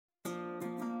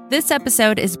This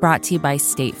episode is brought to you by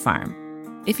State Farm.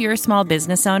 If you're a small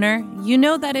business owner, you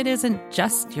know that it isn't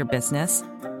just your business,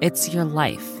 it's your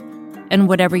life. And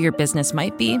whatever your business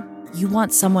might be, you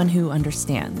want someone who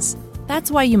understands. That's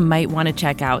why you might want to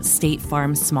check out State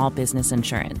Farm's small business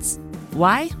insurance.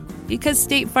 Why? Because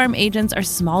State Farm agents are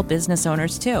small business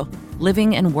owners too,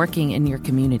 living and working in your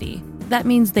community. That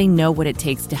means they know what it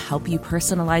takes to help you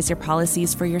personalize your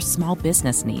policies for your small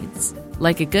business needs.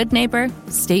 Like a good neighbor,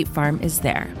 State Farm is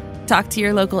there. Talk to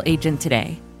your local agent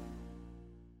today.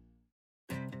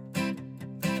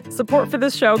 Support for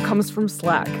this show comes from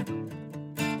Slack.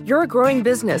 You're a growing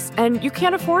business, and you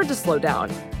can't afford to slow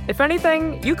down. If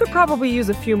anything, you could probably use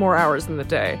a few more hours in the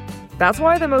day. That's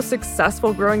why the most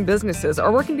successful growing businesses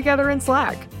are working together in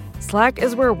Slack. Slack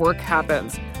is where work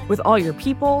happens, with all your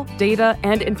people, data,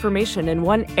 and information in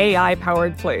one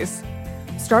AI-powered place.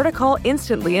 Start a call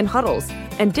instantly in huddles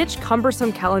and ditch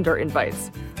cumbersome calendar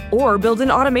invites. Or build an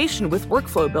automation with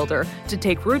Workflow Builder to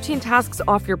take routine tasks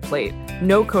off your plate.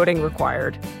 No coding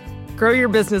required. Grow your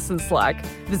business in Slack.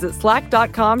 Visit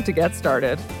slack.com to get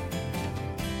started.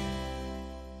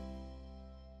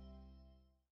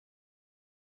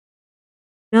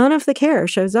 None of the care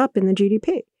shows up in the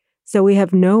GDP. So we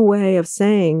have no way of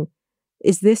saying,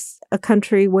 is this a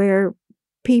country where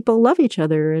people love each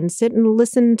other and sit and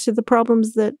listen to the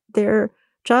problems that their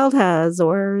child has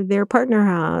or their partner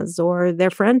has or their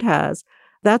friend has?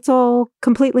 That's all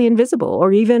completely invisible.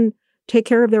 Or even take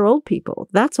care of their old people.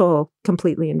 That's all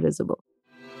completely invisible.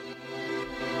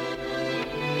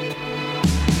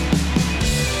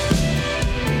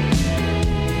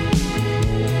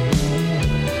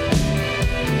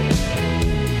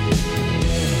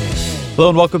 Hello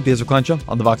and welcome to the Ezra Klein Show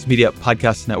on the Vox Media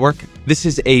Podcast Network. This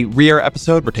is a rare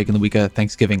episode. We're taking the week of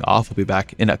Thanksgiving off. We'll be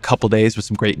back in a couple days with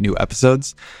some great new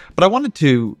episodes. But I wanted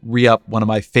to re-up one of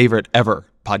my favorite ever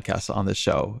podcasts on this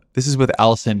show. This is with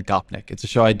Alison Gopnik. It's a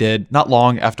show I did not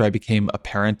long after I became a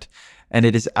parent, and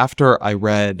it is after I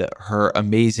read her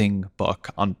amazing book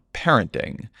on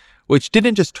parenting, which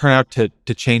didn't just turn out to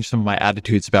change some of my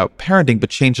attitudes about parenting,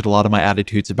 but changed a lot of my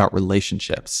attitudes about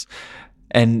relationships.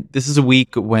 And this is a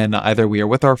week when either we are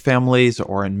with our families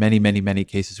or in many, many, many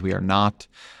cases we are not.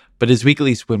 But it's a week at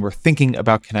least when we're thinking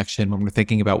about connection, when we're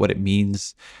thinking about what it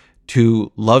means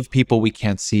to love people we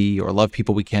can't see or love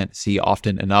people we can't see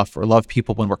often enough, or love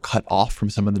people when we're cut off from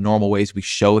some of the normal ways we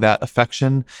show that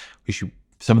affection,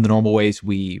 some of the normal ways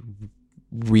we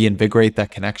reinvigorate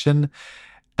that connection.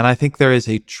 And I think there is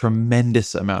a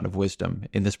tremendous amount of wisdom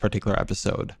in this particular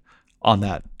episode on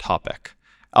that topic.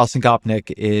 Alison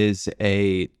Gopnik is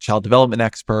a child development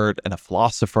expert and a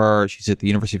philosopher. She's at the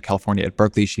University of California at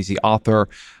Berkeley. She's the author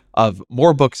of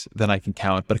more books than I can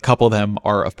count, but a couple of them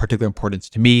are of particular importance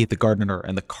to me: The Gardener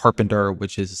and the Carpenter,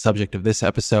 which is the subject of this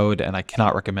episode, and I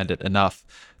cannot recommend it enough.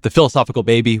 The Philosophical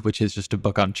Baby, which is just a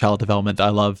book on child development I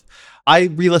love. I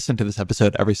re-listen to this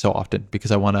episode every so often because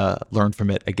I want to learn from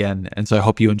it again, and so I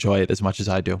hope you enjoy it as much as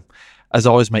I do. As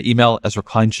always, my email,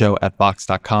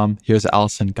 EzraKleinShow@Vox.com. Here's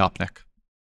Alison Gopnik.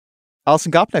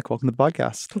 Alison Gopnik, welcome to the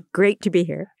podcast. Great to be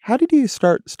here. How did you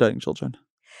start studying children?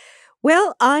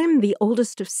 Well, I'm the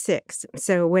oldest of six.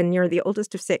 So when you're the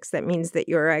oldest of six, that means that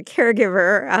you're a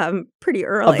caregiver pretty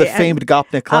early. Of the famed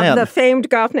Gopnik clan. Of the famed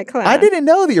Gopnik clan. I didn't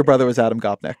know that your brother was Adam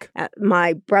Gopnik.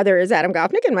 My brother is Adam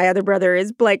Gopnik, and my other brother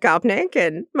is Blake Gopnik,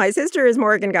 and my sister is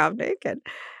Morgan Gopnik,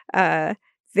 and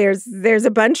there's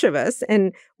a bunch of us.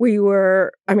 And we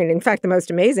were, in fact, the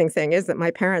most amazing thing is that my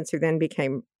parents, who then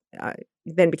became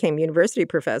university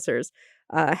professors,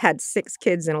 had 6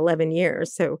 kids in 11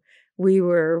 years. So we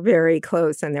were very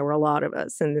close, and there were a lot of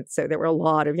us. And so there were a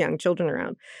lot of young children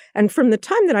around. And from the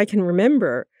time that I can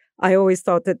remember, I always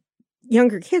thought that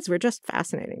younger kids were just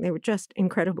fascinating. They were just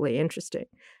incredibly interesting.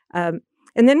 And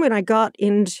then when I got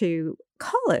into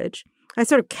college, I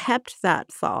sort of kept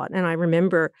that thought. And I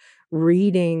remember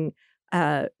reading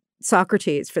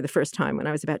Socrates for the first time when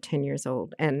I was about 10 years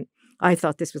old. And I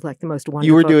thought this was like the most wonderful.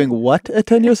 You were doing what at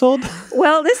 10 years old?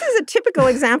 Well, this is a typical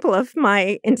example of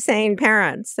my insane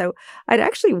parents. So I'd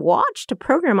actually watched a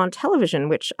program on television,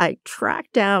 which I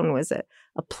tracked down, was a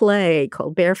play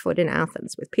called Barefoot in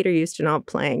Athens with Peter Ustinov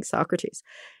playing Socrates.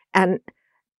 And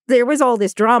there was all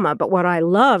this drama, but what I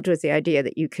loved was the idea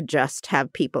that you could just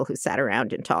have people who sat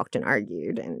around and talked and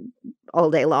argued and all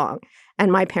day long.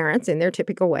 And my parents, in their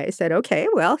typical way, said, okay,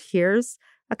 well, here's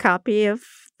a copy of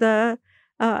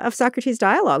Socrates'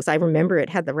 dialogues. I remember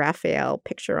it had the Raphael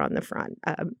picture on the front.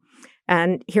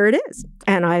 And here it is.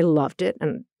 And I loved it.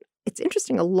 And it's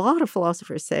interesting. A lot of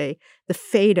philosophers say the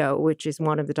Phaedo, which is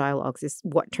one of the dialogues, is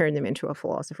what turned them into a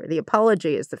philosopher. The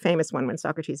Apology is the famous one when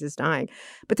Socrates is dying.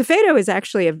 But the Phaedo is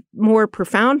actually a more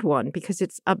profound one because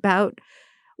it's about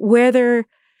whether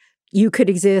you could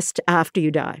exist after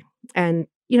you die. And,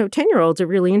 10-year-olds are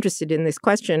really interested in this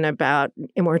question about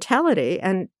immortality.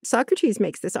 And Socrates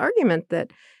makes this argument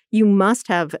that you must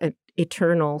have an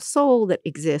eternal soul that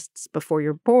exists before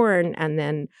you're born and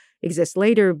then exists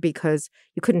later because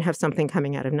you couldn't have something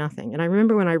coming out of nothing. And I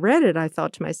remember when I read it, I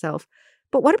thought to myself,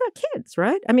 but what about kids,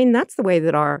 right? I mean, that's the way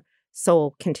that our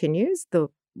soul continues.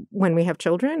 When we have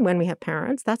children, when we have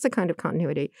parents, that's a kind of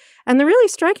continuity. And the really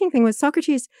striking thing was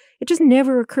Socrates, it just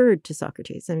never occurred to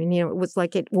Socrates. I mean, it was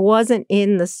like it wasn't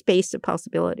in the space of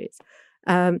possibilities.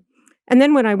 And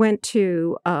then when I went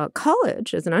to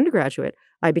college as an undergraduate,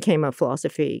 I became a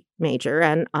philosophy major,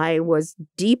 and I was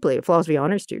deeply a philosophy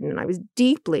honors student, and I was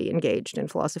deeply engaged in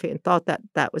philosophy and thought that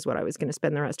that was what I was going to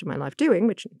spend the rest of my life doing,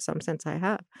 which in some sense I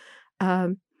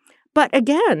have. But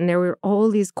again, there were all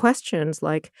these questions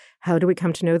like, how do we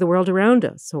come to know the world around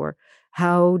us? Or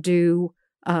how do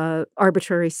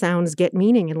arbitrary sounds get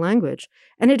meaning in language?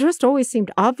 And it just always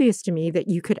seemed obvious to me that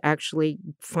you could actually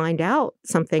find out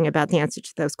something about the answer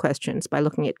to those questions by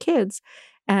looking at kids.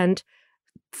 And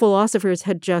philosophers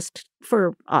had just,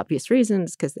 for obvious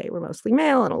reasons, because they were mostly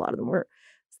male and a lot of them were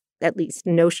at least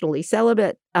notionally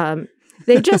celibate,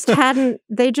 they just hadn't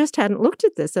looked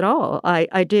at this at all.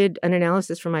 I did an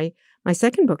analysis for my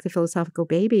second book, The Philosophical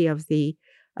Baby, of the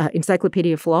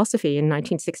Encyclopedia of Philosophy in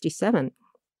 1967.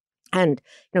 And,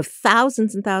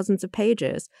 thousands and thousands of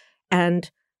pages and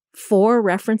 4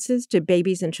 references to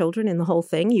babies and children in the whole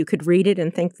thing. You could read it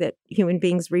and think that human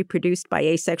beings reproduced by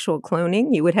asexual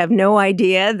cloning. You would have no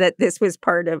idea that this was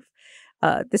part of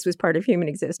human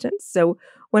existence. So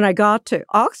when I got to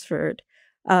Oxford,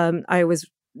 I was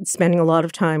spending a lot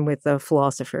of time with the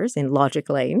philosophers in Logic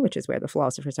Lane, which is where the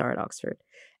philosophers are at Oxford.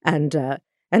 And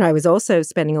I was also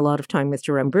spending a lot of time with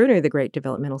Jerome Bruner, the great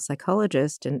developmental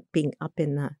psychologist, and being up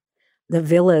in the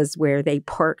villas where they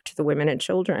parked the women and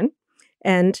children.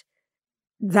 And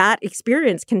that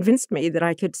experience convinced me that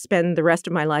I could spend the rest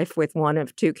of my life with one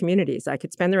of 2 communities. I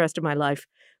could spend the rest of my life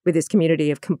with this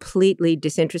community of completely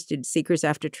disinterested seekers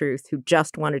after truth who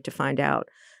just wanted to find out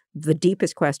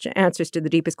answers to the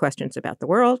deepest questions about the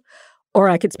world, or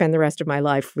I could spend the rest of my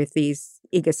life with these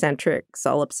egocentric,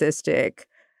 solipsistic,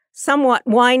 somewhat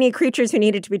whiny creatures who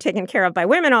needed to be taken care of by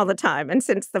women all the time. And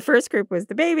since the first group was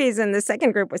the babies and the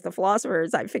second group was the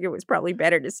philosophers, I figured it was probably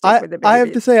better to stick with the babies. I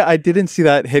have to say, I didn't see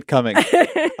that hit coming.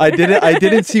 I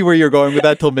didn't see where you're going with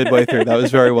that till midway through. That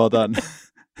was very well done.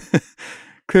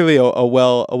 Clearly a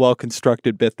well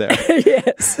constructed bit there.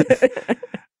 Yes.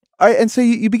 All right, and so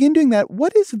you begin doing that.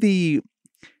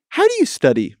 How do you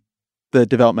study the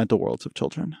developmental worlds of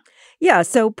children? Yeah,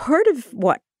 so part of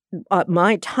what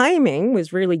my timing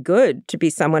was really good to be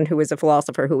someone who was a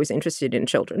philosopher who was interested in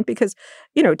children because,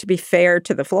 to be fair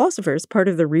to the philosophers, part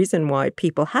of the reason why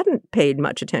people hadn't paid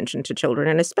much attention to children,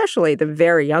 and especially the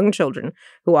very young children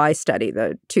who I study,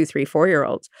 the 2, 3,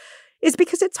 4-year-olds, is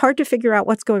because it's hard to figure out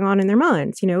what's going on in their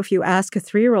minds. If you ask a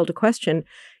 3-year-old a question,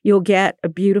 you'll get a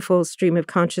beautiful stream of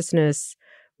consciousness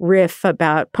riff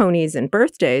about ponies and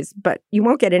birthdays, but you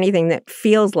won't get anything that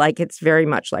feels like it's very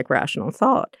much like rational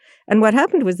thought. And what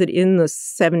happened was that in the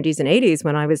 70s and 80s,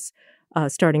 when I was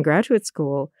starting graduate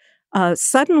school,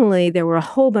 suddenly there were a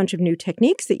whole bunch of new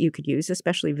techniques that you could use,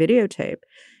 especially videotape,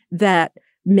 that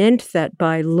meant that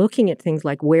by looking at things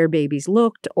like where babies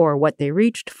looked or what they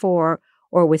reached for,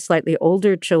 or with slightly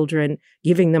older children,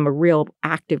 giving them a real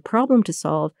active problem to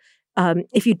solve,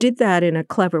 if you did that in a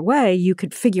clever way, you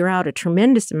could figure out a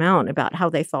tremendous amount about how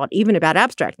they thought, even about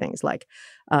abstract things like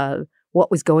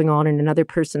what was going on in another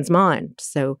person's mind.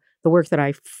 So the work that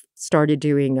I started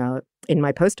doing in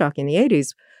my postdoc in the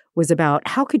 80s was about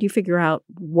how could you figure out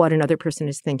what another person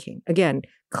is thinking? Again,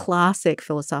 classic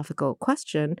philosophical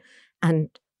question. And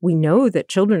we know that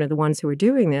children are the ones who are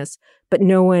doing this, but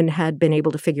no one had been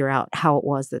able to figure out how it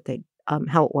was that they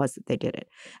did it.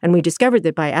 And we discovered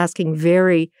that by asking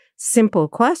very simple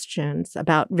questions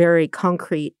about very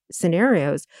concrete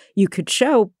scenarios, you could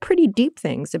show pretty deep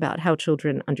things about how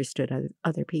children understood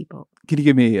other people. Can you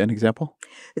give me an example?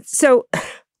 So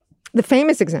the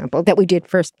famous example that we did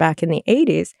first back in the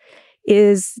 80s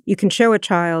is you can show a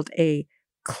child a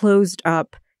closed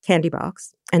up candy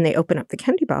box, and they open up the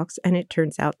candy box, and it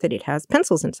turns out that it has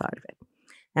pencils inside of it.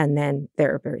 And then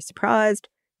they're very surprised.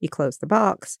 You close the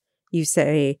box. You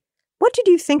say, what did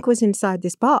you think was inside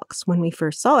this box when we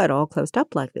first saw it all closed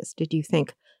up like this? Did you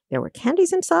think there were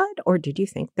candies inside, or did you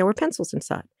think there were pencils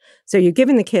inside? So you're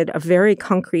giving the kid a very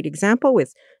concrete example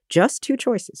with just two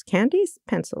choices, candies,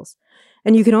 pencils.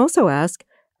 And you can also ask,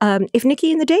 if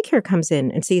Nikki in the daycare comes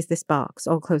in and sees this box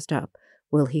all closed up,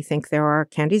 will he think there are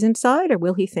candies inside or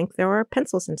will he think there are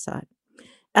pencils inside?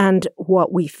 And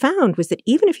what we found was that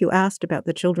even if you asked about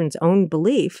the children's own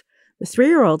belief, the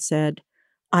 3-year-old said,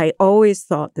 I always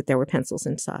thought that there were pencils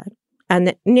inside. And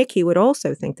that Nikki would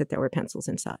also think that there were pencils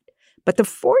inside. But the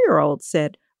 4-year-old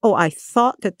said, oh, I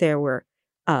thought that there were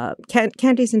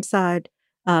candies inside,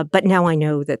 but now I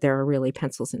know that there are really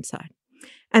pencils inside.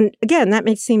 And again, that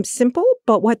may seem simple,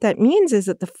 but what that means is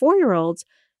that the 4-year-olds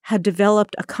had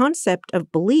developed a concept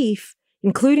of belief,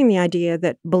 including the idea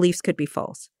that beliefs could be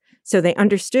false. So they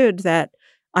understood that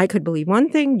I could believe one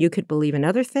thing, you could believe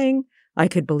another thing. I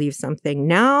could believe something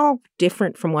now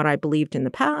different from what I believed in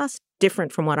the past,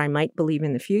 different from what I might believe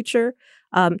in the future.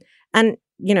 And,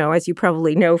 as you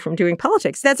probably know from doing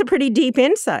politics, that's a pretty deep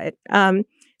insight.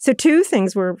 So two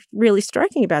things were really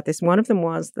striking about this. One of them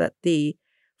was that the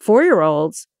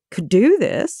 4-year-olds could do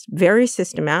this very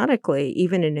systematically,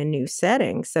 even in a new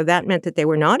setting. So that meant that they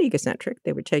were not egocentric.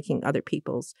 They were taking other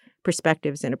people's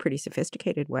perspectives in a pretty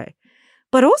sophisticated way.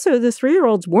 But also the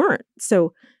 3-year-olds weren't.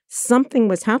 So something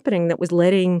was happening that was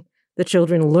letting the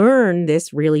children learn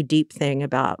this really deep thing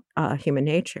about human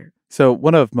nature. So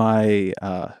one of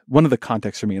the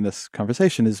contexts for me in this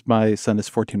conversation is my son is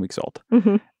 14 weeks old.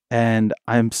 Mm-hmm. And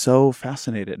I'm so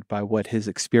fascinated by what his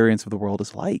experience of the world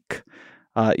is like.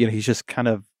 He's just kind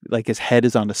of like his head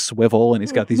is on a swivel and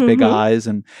he's got these big eyes.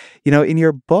 And, in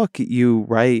your book, you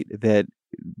write that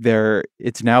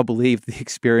it's now believed the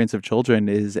experience of children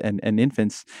and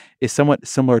infants is somewhat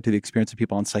similar to the experience of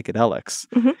people on psychedelics.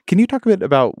 Mm-hmm. Can you talk a bit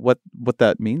about what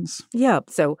that means? Yeah.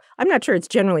 So I'm not sure it's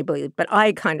generally believed, but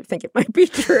I kind of think it might be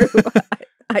true.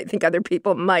 I think other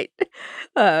people might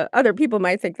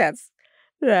think that's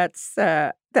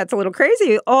a little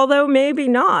crazy, although maybe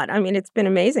not. I mean, it's been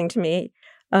amazing to me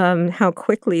how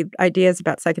quickly ideas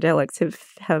about psychedelics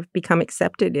have become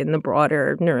accepted in the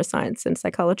broader neuroscience and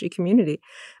psychology community.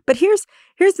 But here's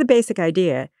the basic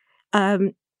idea.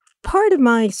 Part of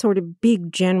my sort of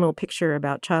big general picture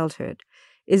about childhood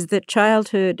is that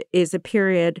childhood is a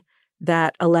period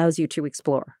that allows you to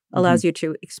explore,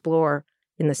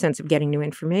 in the sense of getting new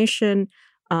information,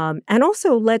 and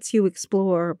also lets you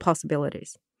explore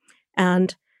possibilities.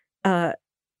 And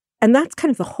that's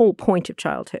kind of the whole point of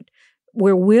childhood.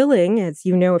 We're willing, as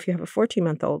you know, if you have a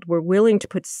 14-month-old, we're willing to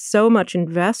put so much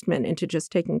investment into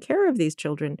just taking care of these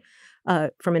children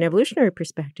from an evolutionary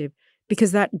perspective,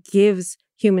 because that gives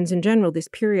humans in general this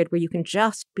period where you can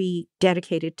just be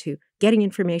dedicated to getting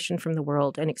information from the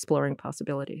world and exploring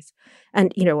possibilities.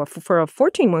 And, for a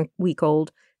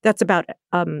 14-week-old, that's about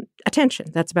attention.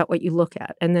 That's about what you look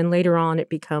at. And then later on, it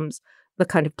becomes the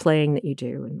kind of playing that you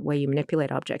do and the way you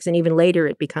manipulate objects. And even later,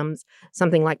 it becomes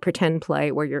something like pretend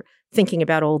play, where you're thinking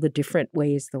about all the different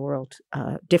ways the world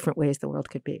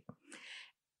could be.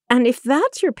 And if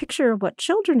that's your picture of what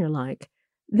children are like,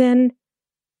 then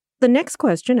the next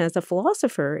question as a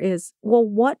philosopher is, well,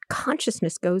 what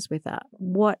consciousness goes with that?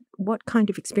 What kind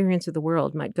of experience of the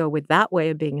world might go with that way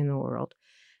of being in the world,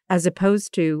 as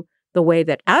opposed to the way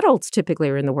that adults typically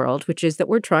are in the world, which is that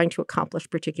we're trying to accomplish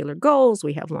particular goals.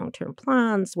 We have long-term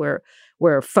plans.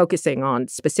 We're focusing on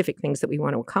specific things that we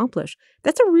want to accomplish.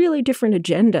 That's a really different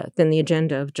agenda than the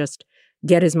agenda of just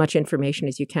get as much information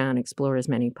as you can, explore as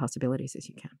many possibilities as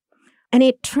you can. And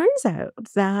it turns out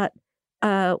that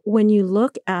when you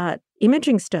look at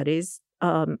imaging studies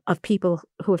of people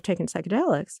who have taken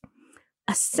psychedelics,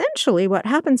 essentially what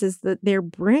happens is that their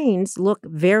brains look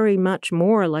very much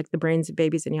more like the brains of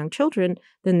babies and young children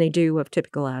than they do of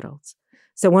typical adults.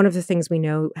 So one of the things we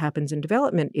know happens in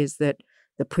development is that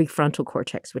the prefrontal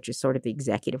cortex, which is sort of the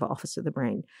executive office of the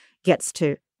brain, gets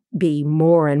to be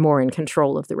more and more in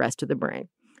control of the rest of the brain.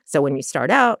 So when you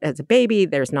start out as a baby,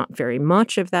 there's not very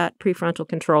much of that prefrontal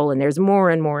control, and there's more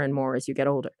and more and more as you get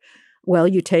older. Well,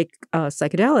 you take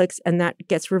psychedelics, and that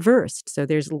gets reversed. So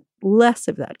there's less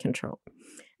of that control.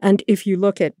 And if you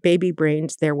look at baby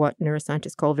brains, they're what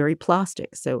neuroscientists call very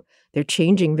plastic. So they're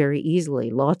changing very easily.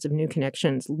 Lots of new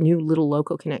connections, new little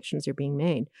local connections are being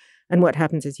made. And what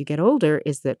happens as you get older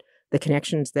is that the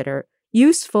connections that are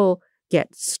useful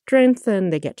get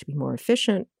strengthened, they get to be more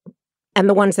efficient, and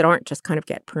the ones that aren't just kind of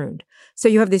get pruned. So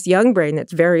you have this young brain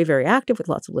that's very, very active with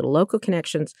lots of little local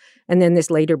connections, and then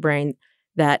this later brain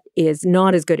that is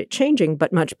not as good at changing,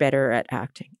 but much better at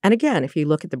acting. And again, if you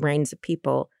look at the brains of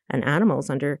people and animals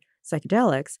under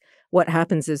psychedelics, what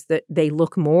happens is that they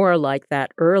look more like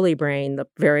that early brain, the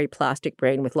very plastic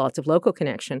brain with lots of local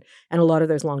connection, and a lot of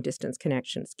those long-distance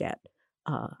connections get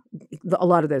a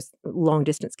lot of those long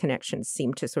distance connections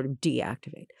seem to sort of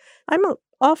deactivate. I'm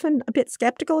often a bit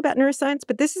skeptical about neuroscience,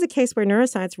 but this is a case where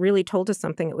neuroscience really told us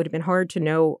something that would have been hard to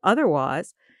know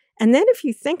otherwise. And then if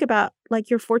you think about like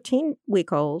your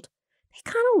 14-week-old,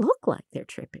 they kind of look like they're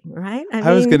tripping, right?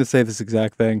 I was going to say this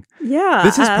exact thing. Yeah.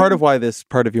 This is part of why this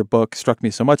part of your book struck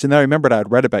me so much. And then I remembered I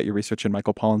had read about your research in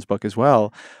Michael Pollan's book as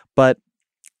well. But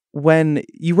when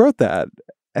you wrote that,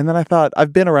 and then I thought,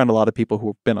 I've been around a lot of people who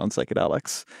have been on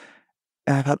psychedelics.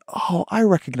 And I thought, oh, I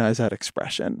recognize that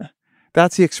expression.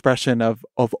 That's the expression of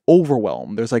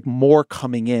overwhelm. There's like more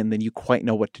coming in than you quite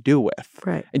know what to do with.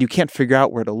 Right. And you can't figure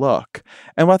out where to look.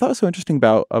 And what I thought was so interesting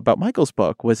about Michael's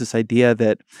book was this idea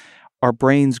that our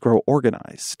brains grow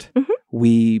organized. Mm-hmm.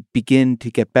 We begin to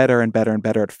get better and better and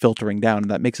better at filtering down.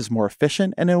 And that makes us more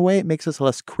efficient. And in a way, it makes us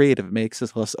less creative. It makes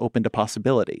us less open to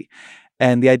possibility.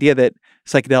 And the idea that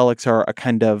psychedelics are a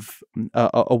kind of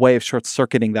a way of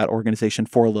short-circuiting that organization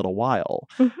for a little while.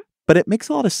 Mm-hmm. But it makes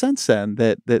a lot of sense then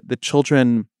that the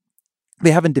children, they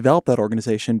haven't developed that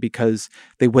organization because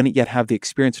they wouldn't yet have the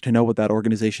experience to know what that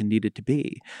organization needed to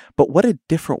be. But what a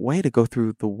different way to go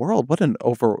through the world.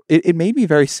 It made me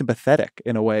very sympathetic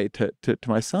in a way to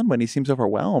my son when he seems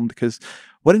overwhelmed, because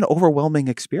what an overwhelming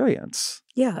experience.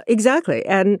 Yeah, exactly.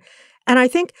 And I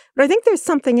think there's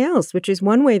something else, which is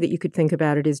one way that you could think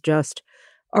about it is just,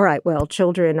 all right, well,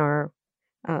 children are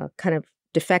kind of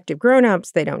defective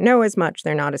grown-ups. They don't know as much.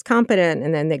 They're not as competent.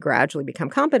 And then they gradually become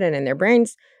competent and their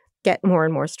brains get more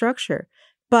and more structure.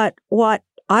 But what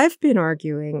I've been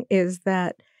arguing is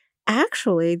that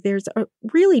actually there's a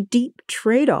really deep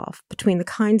trade-off between the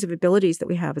kinds of abilities that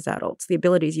we have as adults, the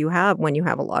abilities you have when you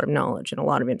have a lot of knowledge and a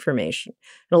lot of information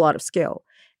and a lot of skill,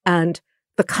 and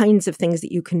the kinds of things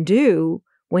that you can do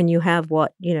when you have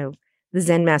what, the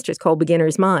Zen masters call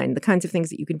beginner's mind, the kinds of things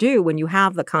that you can do when you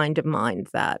have the kind of mind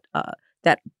that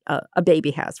a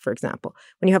baby has, for example.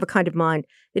 When you have a kind of mind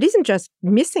that isn't just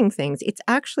missing things, it's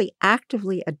actually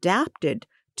actively adapted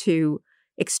to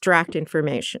extract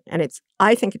information. And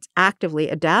I think it's actively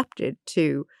adapted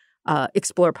to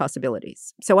explore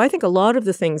possibilities. So I think a lot of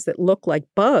the things that look like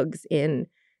bugs in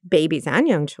babies and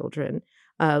young children,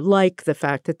 like the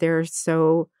fact that they're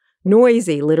so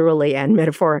noisy, literally and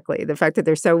metaphorically, the fact that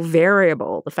they're so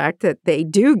variable, the fact that they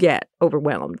do get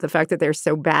overwhelmed, the fact that they're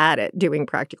so bad at doing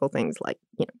practical things like,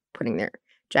 putting their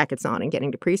jackets on and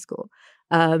getting to preschool.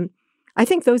 I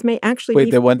think those may actually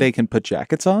Wait, that one day can put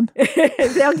jackets on?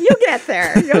 You'll get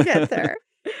there. You'll get there.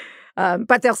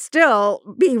 But it'll still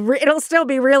be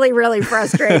really, really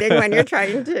frustrating when you're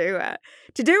trying to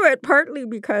do it, partly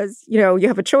because, you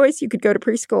have a choice. You could go to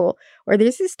preschool, or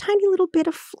there's this tiny little bit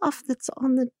of fluff that's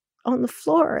on the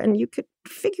floor, and you could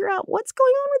figure out what's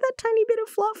going on with that tiny bit of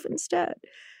fluff instead.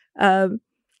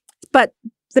 But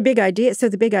the big idea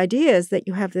is that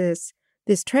you have this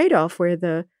trade-off where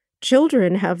the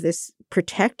children have this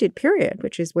protected period,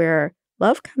 which is where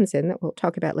love comes in, that we'll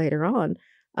talk about later on,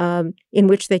 in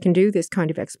which they can do this kind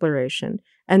of exploration.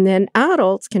 And then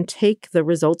adults can take the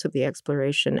results of the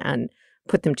exploration and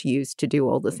put them to use to do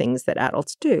all the things that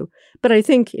adults do. But I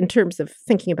think in terms of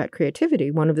thinking about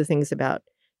creativity, one of the things about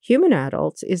human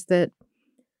adults is that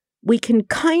we can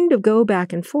kind of go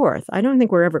back and forth. I don't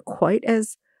think we're ever quite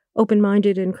as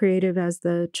open-minded and creative as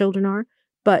the children are,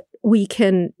 but we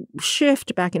can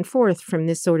shift back and forth from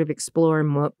this sort of explore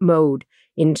mode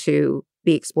into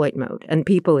the exploit mode. And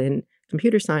people in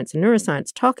computer science and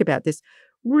neuroscience talk about this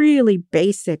really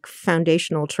basic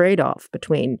foundational trade-off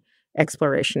between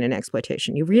exploration and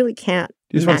exploitation. You really can't.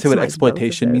 You just want to say what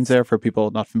exploitation means there for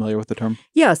people not familiar with the term?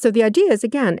 Yeah. So the idea is,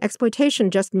 again, exploitation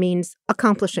just means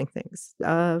accomplishing things,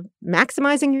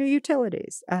 maximizing your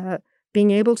utilities,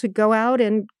 being able to go out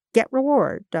and get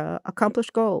reward, accomplish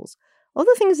goals. All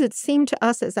the things that seem to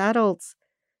us as adults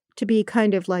to be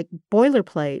kind of like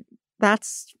boilerplate.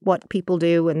 That's what people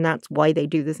do, and that's why they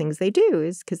do the things they do,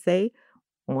 is because they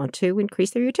want to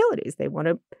increase their utilities. They want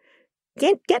to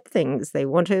get things. They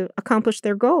want to accomplish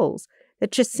their goals.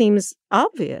 It just seems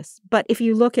obvious. But if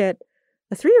you look at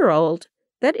a 3-year-old,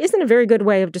 that isn't a very good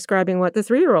way of describing what the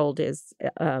 3-year-old is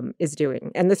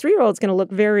doing. And the 3-year-old is going to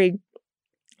look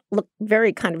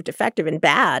very kind of defective and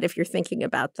bad if you're thinking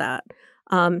about that.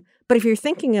 But if you're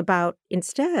thinking about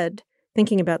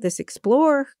this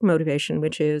explore motivation,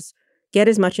 which is get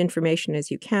as much information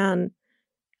as you can,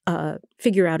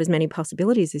 figure out as many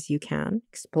possibilities as you can,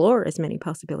 explore as many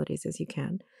possibilities as you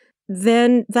can,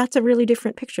 then that's a really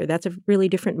different picture. That's a really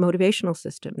different motivational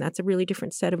system. That's a really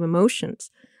different set of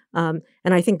emotions. And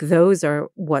I think those are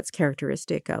what's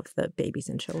characteristic of the babies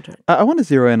and children. I want to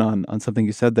zero in on something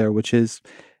you said there, which is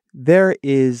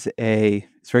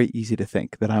it's very easy to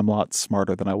think that I'm a lot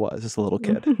smarter than I was as a little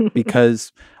kid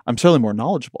because I'm certainly more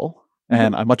knowledgeable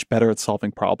and I'm much better at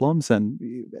solving problems. And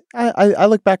I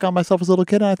look back on myself as a little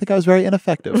kid and I think I was very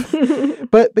ineffective.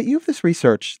 But you have this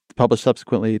research published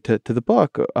subsequently to the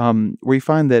book where you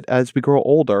find that as we grow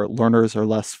older, learners are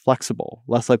less flexible,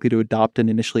 less likely to adopt an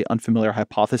initially unfamiliar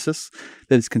hypothesis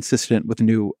that is consistent with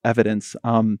new evidence.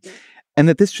 And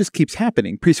that this just keeps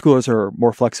happening. Preschoolers are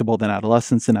more flexible than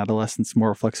adolescents, and adolescents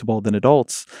more flexible than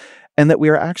adults. And that we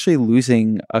are actually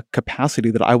losing a capacity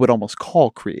that I would almost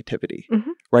call creativity,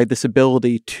 right? This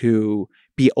ability to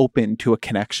be open to a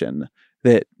connection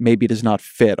that maybe does not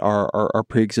fit our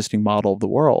pre-existing model of the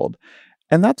world.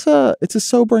 And it's a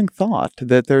sobering thought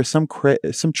that there's some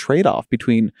trade-off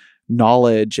between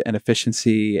knowledge and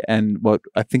efficiency and what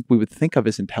I think we would think of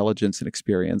as intelligence and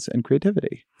experience and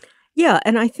creativity. Yeah,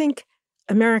 and I think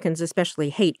Americans especially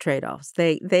hate trade-offs.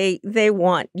 They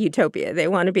want utopia. They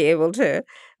want to be able to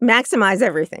maximize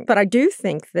everything. But I do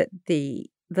think that the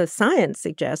science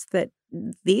suggests that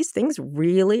these things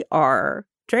really are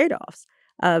trade-offs.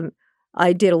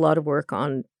 I did a lot of work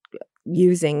on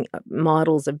using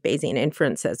models of Bayesian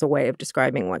inference as a way of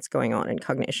describing what's going on in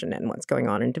cognition and what's going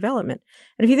on in development.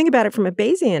 And if you think about it from a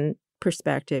Bayesian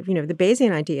perspective, the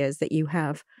Bayesian idea is that you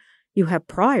have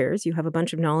priors, you have a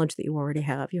bunch of knowledge that you already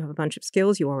have, you have a bunch of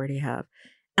skills you already have,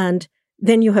 and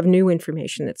then you have new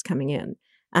information that's coming in.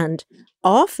 And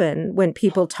often when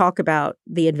people talk about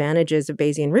the advantages of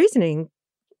Bayesian reasoning,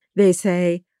 they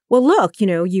say, well, look,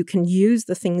 you can use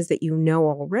the things that you know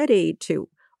already to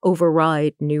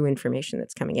override new information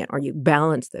that's coming in, or you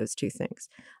balance those two things.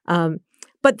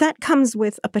 But that comes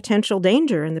with a potential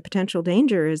danger, and the potential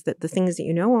danger is that the things that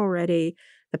you know already,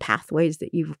 the pathways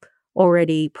that you've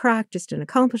already practiced and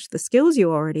accomplished, the skills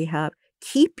you already have,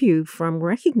 keep you from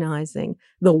recognizing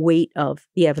the weight of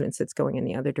the evidence that's going in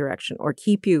the other direction, or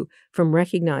keep you from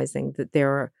recognizing that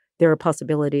there are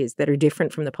possibilities that are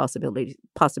different from the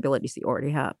possibilities that you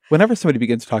already have. Whenever somebody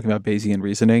begins talking about Bayesian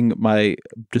reasoning, my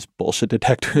just bullshit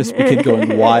detectors begin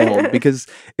going wild because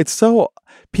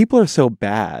people are so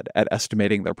bad at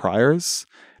estimating their priors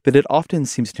that it often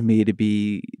seems to me to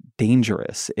be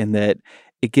dangerous in that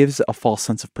it gives a false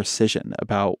sense of precision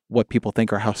about what people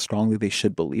think or how strongly they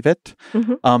should believe it.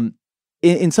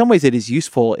 In some ways, it is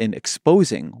useful in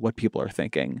exposing what people are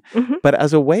thinking. But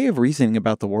as a way of reasoning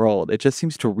about the world, it just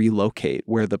seems to relocate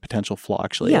where the potential flaw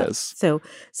actually is. So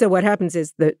what happens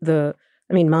is we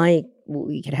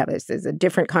could have this as a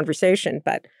different conversation,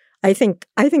 but I think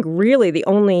really the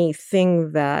only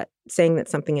thing that saying that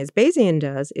something is Bayesian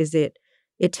does is it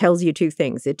tells you two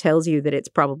things. It tells you that it's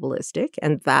probabilistic,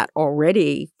 and that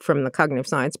already, from the cognitive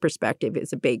science perspective,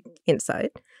 is a big insight.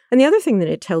 And the other thing that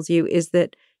it tells you is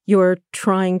that you're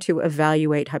trying to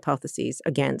evaluate hypotheses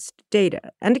against data.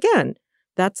 And again,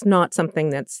 that's not something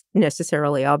that's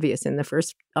necessarily obvious in the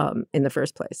first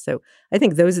place. So I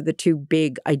think those are the two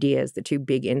big ideas, the two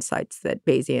big insights that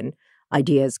Bayesian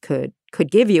ideas could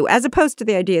give you, as opposed to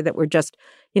the idea that we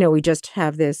just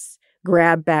have this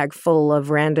grab bag full of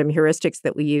random heuristics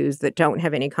that we use that don't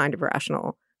have any kind of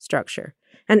rational structure.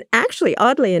 And actually,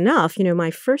 oddly enough, my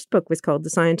first book was called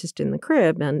The Scientist in the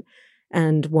Crib,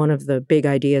 and one of the big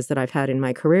ideas that I've had in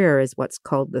my career is what's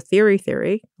called the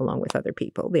theory, along with other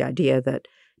people, the idea that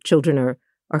children are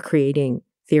creating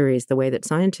theories the way that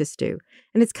scientists do.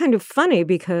 And it's kind of funny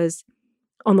because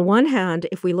on the one hand,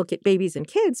 if we look at babies and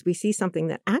kids, we see something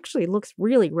that actually looks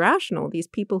really rational. These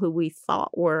people who we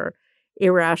thought were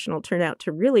irrational turn out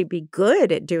to really be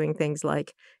good at doing things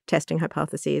like testing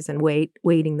hypotheses and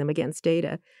weighting them against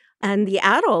data. And the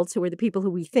adults, who are the people who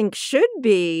we think should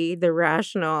be the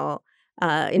rational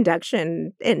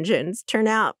induction engines, turn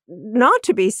out not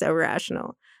to be so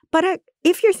rational. But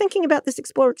if you're thinking about this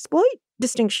explore-exploit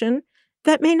distinction,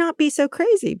 that may not be so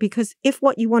crazy, because if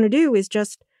what you want to do is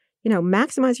just,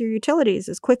 maximize your utilities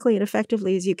as quickly and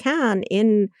effectively as you can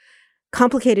in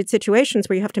complicated situations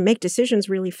where you have to make decisions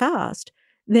really fast,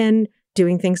 then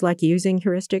doing things like using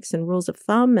heuristics and rules of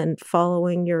thumb and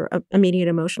following your immediate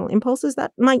emotional impulses,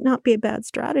 that might not be a bad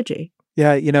strategy.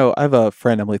 Yeah, I have a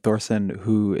friend, Emily Thorson,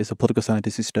 who is a political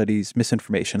scientist who studies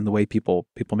misinformation and the way people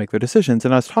make their decisions.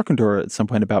 And I was talking to her at some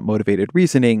point about motivated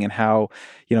reasoning and how,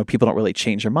 people don't really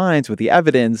change their minds with the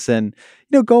evidence and,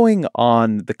 going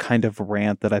on the kind of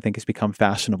rant that I think has become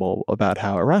fashionable about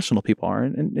how irrational people are.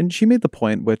 And she made the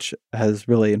point, which has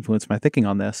really influenced my thinking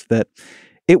on this, that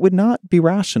it would not be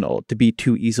rational to be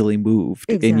too easily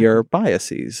moved in your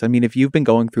biases. I mean, if you've been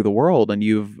going through the world and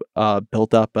you've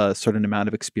built up a certain amount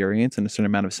of experience and a certain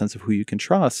amount of sense of who you can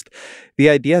trust, the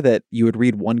idea that you would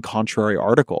read one contrary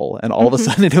article and all of a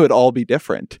sudden it would all be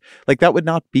different, like that would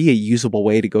not be a usable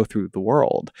way to go through the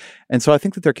world. And so I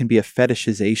think that there can be a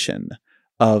fetishization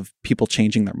of people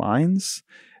changing their minds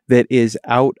that is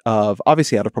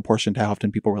obviously out of proportion to how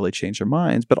often people really change their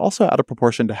minds, but also out of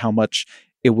proportion to how much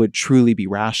it would truly be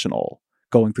rational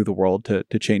going through the world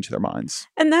to change their minds.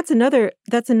 And that's another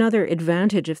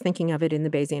advantage of thinking of it in the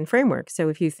Bayesian framework. So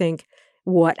if you think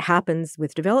what happens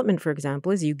with development, for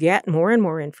example, is you get more and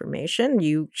more information,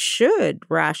 you should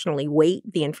rationally weight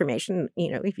the information.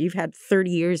 If you've had 30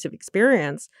 years of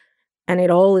experience and it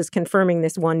all is confirming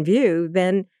this one view,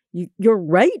 then you're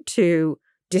right to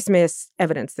dismiss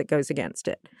evidence that goes against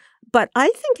it. But I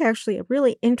think actually a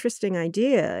really interesting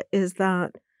idea is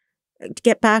that, to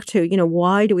get back to,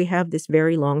 why do we have this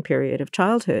very long period of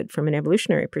childhood from an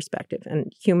evolutionary perspective?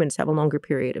 And humans have a longer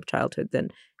period of childhood than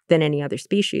any other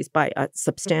species by a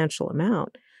substantial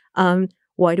amount.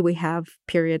 Why do we have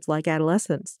periods like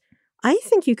adolescence? I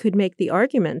think you could make the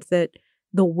argument that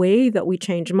the way that we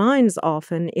change minds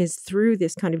often is through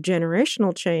this kind of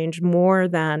generational change more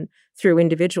than through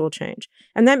individual change.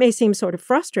 And that may seem sort of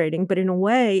frustrating, but in a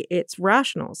way, it's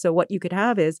rational. So what you could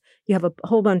have is you have a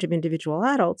whole bunch of individual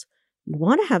adults you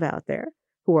want to have out there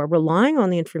who are relying on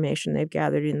the information they've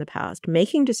gathered in the past,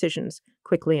 making decisions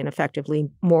quickly and effectively,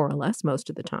 more or less, most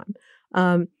of the time.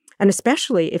 And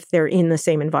especially if they're in the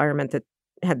same environment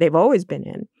that they've always been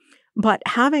in. But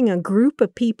having a group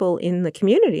of people in the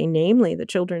community, namely the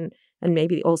children and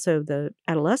maybe also the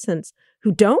adolescents,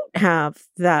 who don't have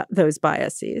those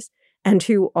biases and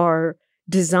who are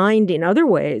designed in other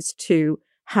ways to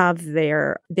have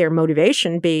their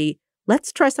motivation be,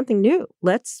 let's try something new.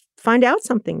 Let's find out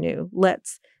something new.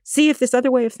 Let's see if this other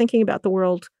way of thinking about the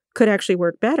world could actually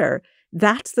work better.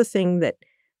 That's the thing that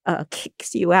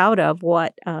kicks you out of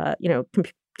what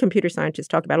computer scientists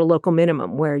talk about, a local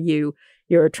minimum, where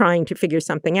you're trying to figure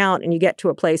something out and you get to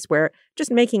a place where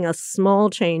just making a small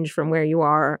change from where you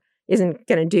are isn't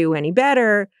going to do any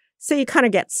better. So you kind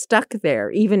of get stuck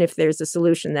there, even if there's a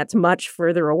solution that's much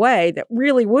further away that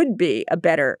really would be a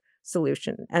better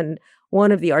solution. And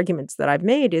one of the arguments that I've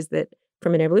made is that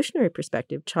from an evolutionary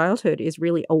perspective, childhood is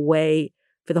really a way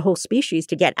for the whole species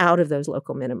to get out of those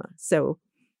local minima. So,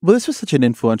 well, this was such an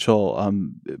influential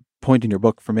point in your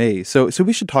book for me. So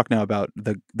we should talk now about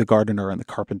the gardener and the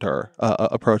carpenter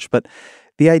approach. But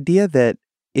the idea that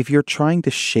if you're trying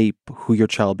to shape who your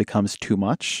child becomes too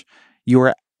much, you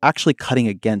are actually cutting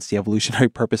against the evolutionary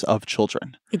purpose of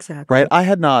children. Exactly. Right? I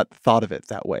had not thought of it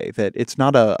that way, that it's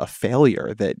not a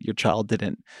failure that your child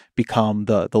didn't become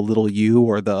the little you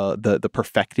or the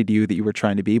perfected you that you were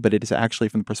trying to be, but it is actually,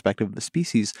 from the perspective of the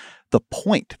species, the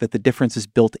point that the difference is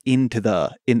built into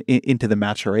the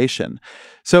maturation.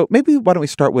 So maybe why don't we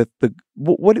start with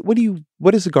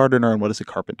what is a gardener and what is a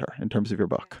carpenter in terms of your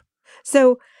book?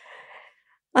 So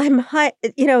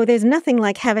there's nothing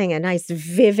like having a nice,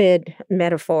 vivid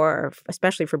metaphor,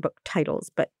 especially for book titles.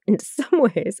 But in some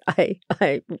ways,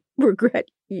 I regret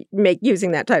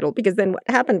using that title, because then what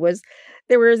happened was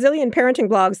there were a zillion parenting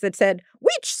blogs that said,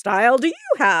 "Which style do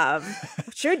you have?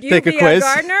 Should you be a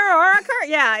gardener or a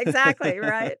Yeah, exactly,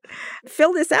 right.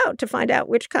 Fill this out to find out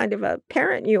which kind of a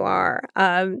parent you are,"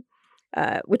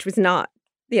 which was not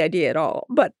the idea at all.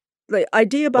 But the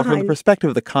idea behind... Well, from the perspective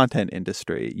of the content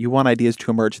industry, you want ideas to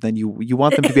emerge, then you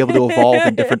want them to be able to evolve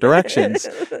in different directions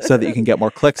so that you can get more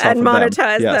clicks off of them. And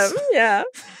monetize them,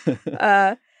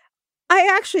 yeah.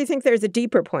 I actually think there's a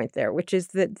deeper point there, which is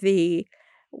that the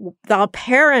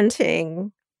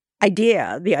parenting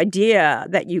idea, the idea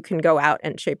that you can go out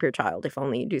and shape your child if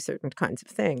only you do certain kinds of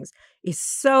things, is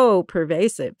so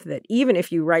pervasive that even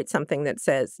if you write something that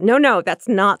says, no, that's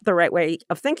not the right way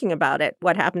of thinking about it,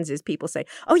 what happens is people say,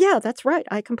 "Oh, yeah, that's right.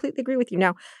 I completely agree with you."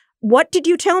 Now, what did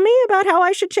you tell me about how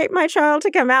I should shape my child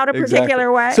to come out a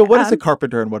particular way? So what is a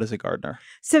carpenter and what is a gardener?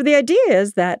 So the idea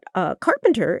is that a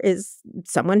carpenter is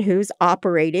someone who's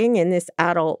operating in this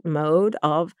adult mode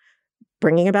of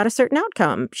bringing about a certain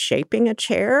outcome, shaping a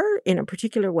chair in a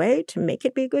particular way to make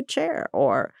it be a good chair,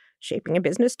 or shaping a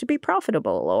business to be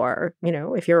profitable, or,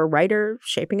 if you're a writer,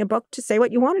 shaping a book to say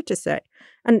what you want it to say.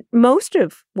 And most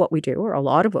of what we do, or a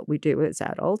lot of what we do as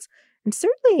adults, and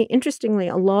certainly, interestingly,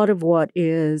 a lot of what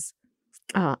is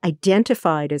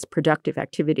identified as productive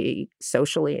activity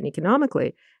socially and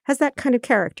economically has that kind of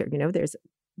character.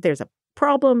 There's a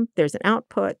problem, there's an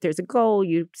output, there's a goal,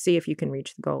 you see if you can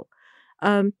reach the goal.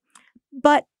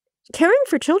 But caring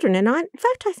for children, and in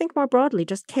fact, I think more broadly,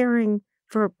 just caring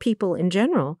for people in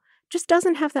general, just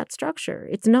doesn't have that structure.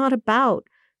 It's not about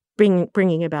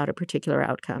bringing about a particular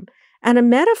outcome. And a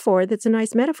metaphor that's a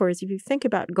nice metaphor is if you think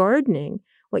about gardening,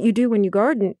 what you do when you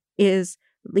garden is,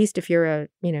 at least if you're a,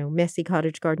 messy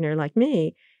cottage gardener like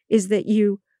me, is that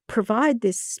you provide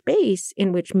this space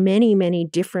in which many, many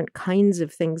different kinds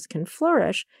of things can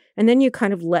flourish. And then you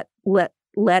kind of let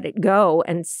it go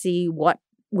and see what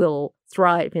will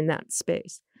thrive in that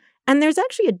space. And there's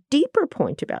actually a deeper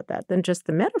point about that than just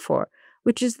the metaphor,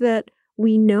 which is that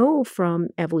we know from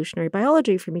evolutionary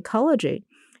biology, from ecology,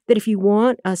 that if you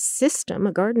want a system,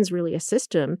 a garden's really a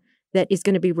system that is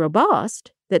going to be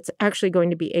robust, that's actually going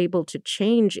to be able to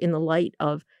change in the light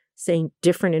of, say,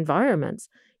 different environments,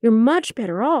 you're much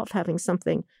better off having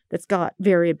something that's got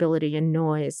variability and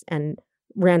noise and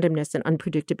randomness and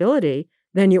unpredictability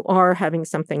than you are having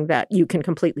something that you can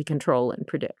completely control and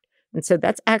predict. And so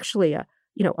that's actually a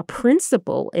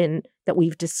principle that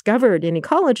we've discovered in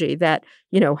ecology that,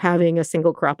 having a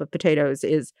single crop of potatoes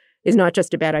is not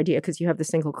just a bad idea because you have the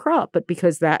single crop, but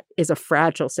because that is a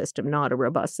fragile system, not a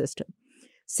robust system.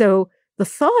 So the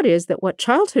thought is that what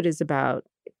childhood is about,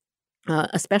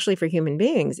 especially for human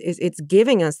beings, is it's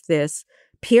giving us this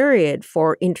period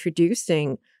for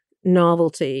introducing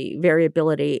novelty,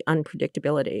 variability,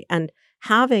 unpredictability. And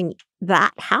having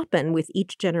that happen with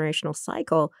each generational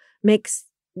cycle makes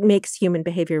human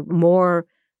behavior more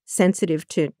sensitive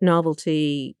to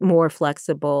novelty, more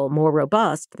flexible, more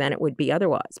robust than it would be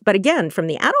otherwise. But again, from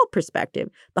the adult perspective,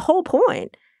 the whole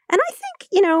point, and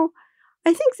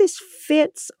I think this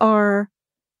fits our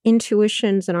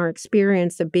intuitions and our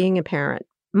experience of being a parent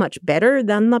much better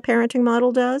than the parenting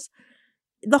model does.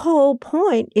 The whole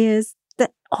point is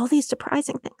that all these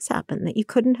surprising things happen that you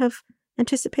couldn't have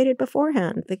anticipated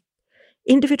beforehand. The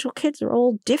individual kids are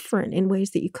all different in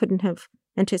ways that you couldn't have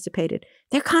anticipated.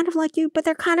 They're kind of like you, but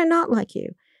they're kind of not like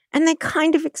you. And they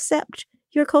kind of accept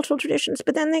your cultural traditions,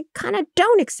 but then they kind of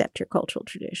don't accept your cultural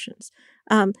traditions.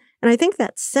 And I think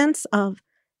that sense of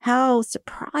how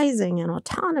surprising and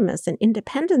autonomous and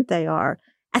independent they are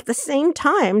at the same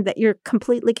time that you're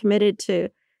completely committed to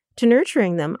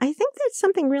nurturing them, I think there's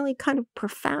something really kind of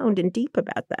profound and deep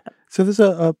about that. So there's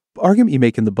a argument you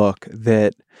make in the book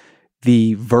that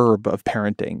the verb of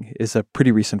parenting is a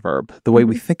pretty recent verb. The way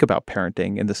we think about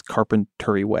parenting in this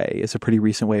carpentry way is a pretty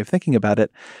recent way of thinking about it.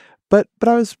 But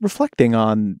I was reflecting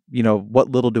on,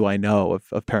 what little do I know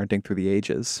of parenting through the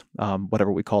ages,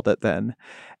 whatever we called it then.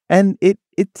 And it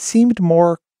seemed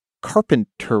more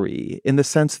carpentry in the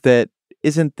sense that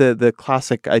isn't the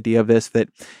classic idea of this that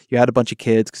you had a bunch of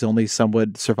kids because only some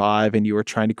would survive and you were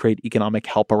trying to create economic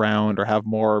help around or have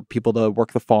more people to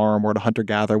work the farm or to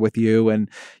hunter-gather with you and,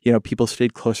 people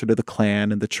stayed closer to the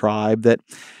clan and the tribe that,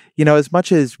 as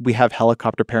much as we have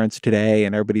helicopter parents today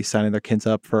and everybody's signing their kids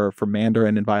up for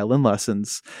Mandarin and violin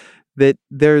lessons, that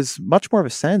there's much more of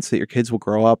a sense that your kids will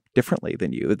grow up differently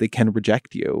than you, that they can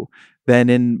reject you than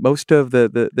in most of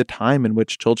the time in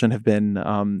which children have been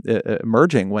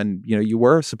emerging when, you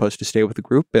were supposed to stay with the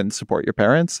group and support your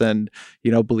parents and,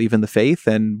 believe in the faith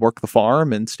and work the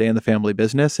farm and stay in the family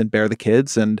business and bear the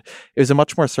kids. And it was a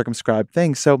much more circumscribed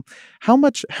thing. So how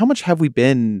much have we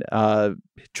been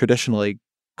traditionally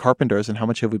carpenters and how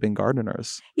much have we been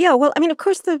gardeners? Yeah, well, I mean, of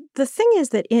course, the thing is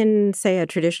that in, say, a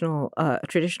traditional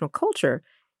culture,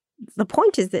 the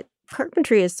point is that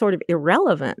carpentry is sort of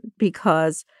irrelevant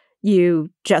because you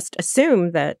just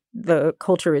assume that the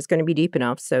culture is going to be deep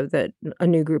enough so that a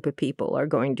new group of people are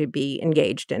going to be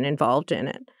engaged and involved in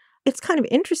it. It's kind of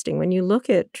interesting when you look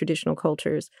at traditional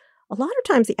cultures, a lot of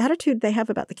times the attitude they have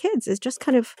about the kids is just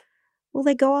kind of, well,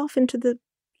 they go off into the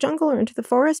jungle or into the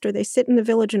forest or they sit in the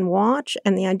village and watch,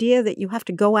 and the idea that you have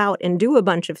to go out and do a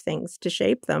bunch of things to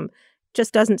shape them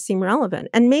just doesn't seem relevant.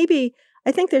 And maybe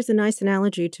I think there's a nice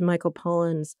analogy to Michael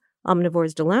Pollan's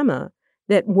Omnivore's Dilemma,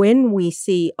 that when we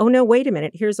see, oh no, wait a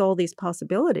minute, here's all these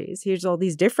possibilities, here's all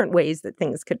these different ways that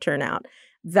things could turn out,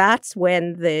 that's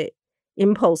when the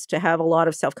impulse to have a lot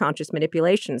of self-conscious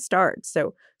manipulation starts.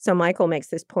 So Michael makes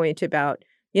this point about,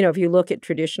 if you look at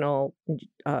traditional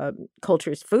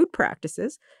cultures' food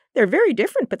practices, they're very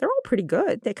different, but they're all pretty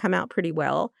good. They come out pretty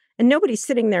well. And nobody's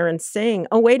sitting there and saying,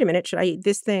 oh, wait a minute, should I eat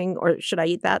this thing or should I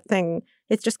eat that thing?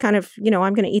 It's just kind of,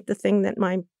 I'm going to eat the thing that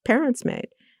my parents made.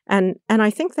 And I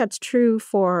think that's true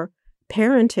for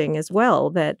parenting as well,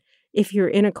 that if you're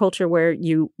in a culture where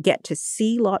you get to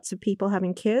see lots of people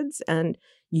having kids and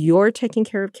you're taking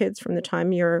care of kids from the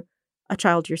time you're a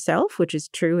child yourself, which is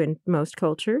true in most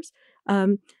cultures,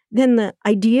 then the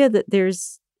idea that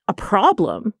there's a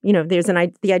problem, there's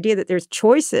the idea that there's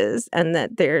choices and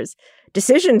that there's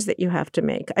decisions that you have to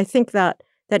make, I think that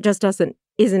just doesn't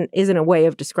isn't a way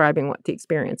of describing what the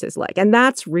experience is like. And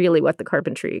that's really what the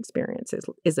carpentry experience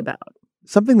is about.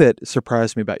 Something that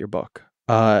surprised me about your book,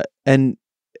 and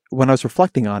when I was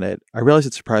reflecting on it, I realized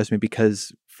it surprised me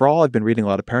because for all I've been reading a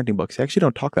lot of parenting books, they actually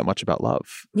don't talk that much about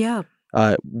love. Yeah.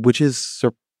 Which is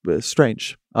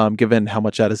strange, given how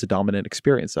much that is a dominant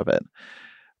experience of it.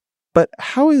 But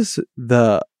how is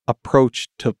the approach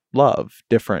to love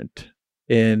different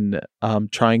in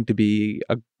trying to be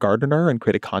a gardener and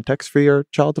create a context for your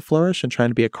child to flourish, and trying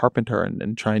to be a carpenter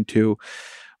and trying to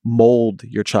mold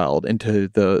your child into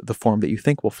the form that you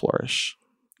think will flourish?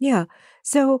 Yeah.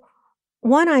 So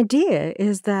one idea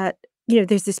is that,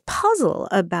 there's this puzzle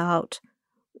about,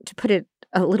 to put it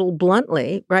a little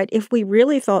bluntly, right? If we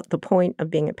really thought the point of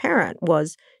being a parent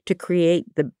was to create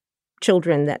the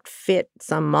children that fit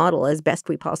some model as best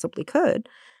we possibly could,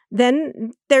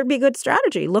 then there'd be good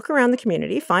strategy. Look around the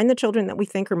community, find the children that we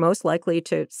think are most likely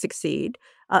to succeed,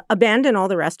 abandon all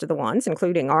the rest of the ones,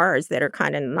 including ours that are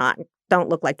kind of don't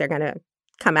look like they're going to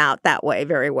come out that way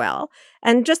very well,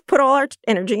 and just put all our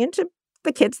energy into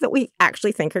the kids that we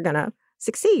actually think are going to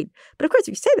succeed. But of course, if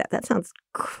you say that sounds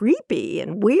creepy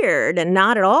and weird and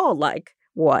not at all like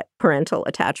what parental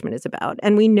attachment is about.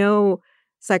 And we know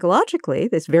psychologically,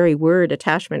 this very word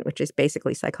attachment, which is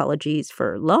basically psychology's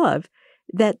for love,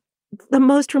 that the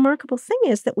most remarkable thing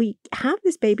is that we have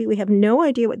this baby. We have no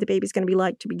idea what the baby's going to be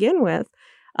like to begin with.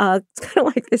 It's kind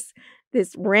of like this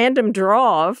random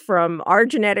draw from our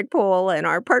genetic pool and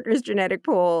our partner's genetic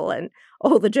pool and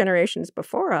all the generations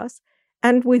before us.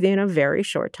 And within a very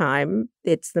short time,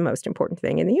 it's the most important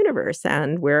thing in the universe.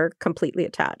 And we're completely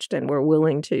attached and we're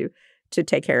willing to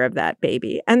take care of that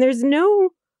baby. And there's no,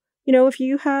 if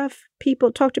you have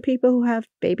talk to people who have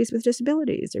babies with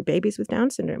disabilities or babies with Down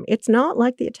syndrome, it's not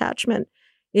like the attachment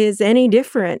is any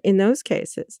different in those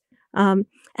cases. And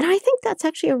I think that's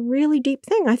actually a really deep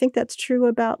thing. I think that's true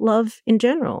about love in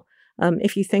general.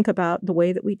 If you think about the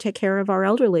way that we take care of our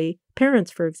elderly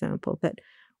parents, for example, that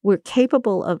we're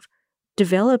capable of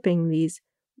developing these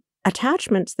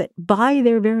attachments that by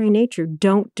their very nature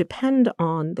don't depend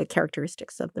on the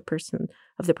characteristics of the person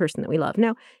that we love.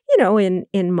 Now,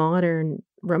 in modern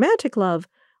romantic love,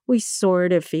 we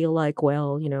sort of feel like,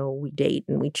 well, we date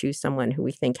and we choose someone who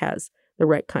we think has the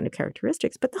right kind of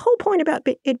characteristics. But the whole point about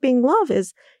it being love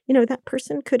is, that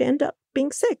person could end up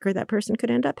being sick or that person could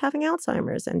end up having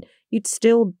Alzheimer's and you'd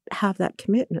still have that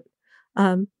commitment.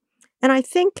 And I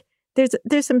think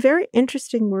there's some very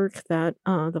interesting work that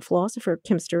the philosopher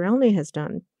Kim Sterelny has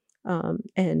done,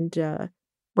 and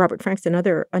Robert Frank's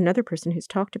another person who's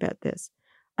talked about this,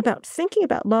 about thinking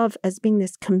about love as being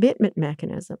this commitment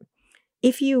mechanism.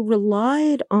 If you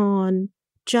relied on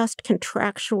just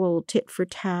contractual tit for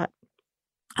tat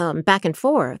back and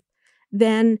forth,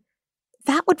 then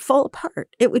that would fall apart.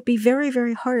 It would be very,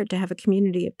 very hard to have a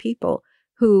community of people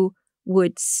who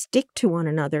would stick to one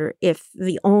another if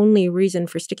the only reason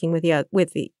for sticking with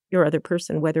your other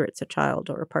person, whether it's a child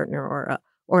or a partner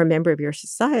or a member of your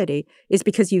society, is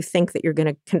because you think that you're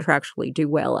going to contractually do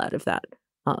well out of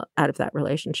that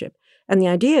relationship. And the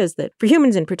idea is that for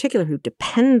humans in particular who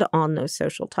depend on those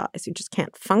social ties, who just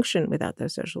can't function without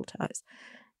those social ties,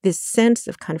 this sense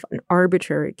of kind of an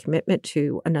arbitrary commitment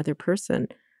to another person,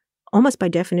 almost by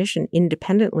definition,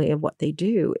 independently of what they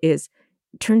do,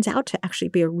 turns out to actually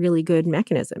be a really good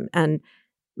mechanism. And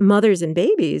mothers and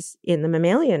babies in the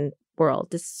mammalian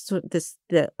world,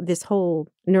 this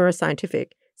whole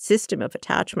neuroscientific system of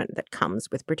attachment that comes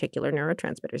with particular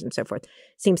neurotransmitters and so forth,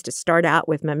 seems to start out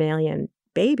with mammalian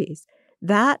babies.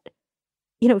 That,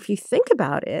 if you think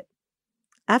about it,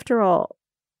 after all,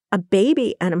 a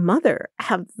baby and a mother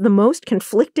have the most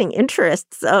conflicting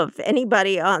interests of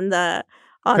anybody on the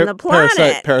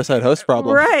planet. Parasite host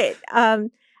problem. Right.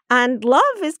 And love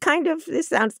is this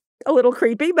sounds a little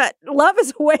creepy, but love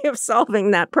is a way of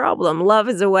solving that problem. Love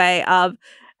is a way of,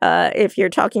 if you're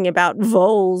talking about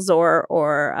voles or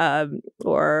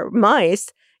mice,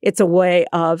 it's a way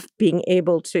of being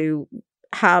able to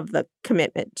have the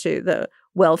commitment to the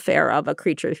welfare of a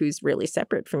creature who's really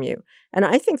separate from you. And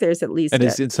I think there's at least... And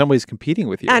is in some ways competing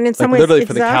with you. And in some ways, literally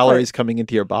for exactly. the calories coming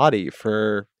into your body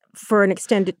for an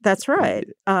extended... That's right.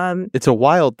 It's a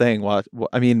wild thing.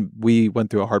 We went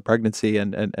through a hard pregnancy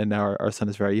and now our son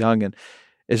is very young, and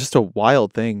it's just a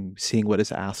wild thing seeing what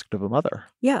is asked of a mother.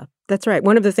 Yeah, that's right.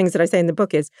 One of the things that I say in the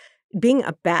book is being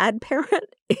a bad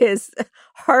parent is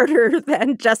harder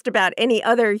than just about any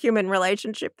other human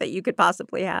relationship that you could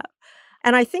possibly have.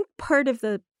 And I think part of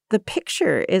the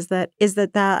picture is that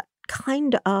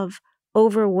kind of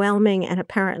overwhelming and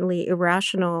apparently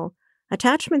irrational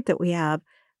attachment that we have,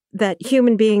 that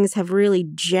human beings have really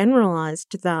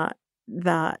generalized that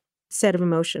set of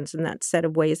emotions and that set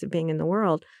of ways of being in the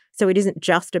world. So it isn't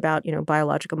just about,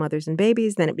 biological mothers and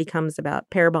babies. Then it becomes about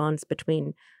pair bonds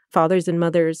between fathers and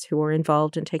mothers who are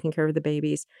involved in taking care of the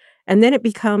babies. And then it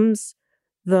becomes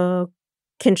the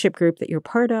kinship group that you're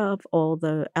part of, all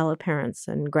the alloparents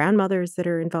and grandmothers that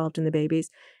are involved in the babies.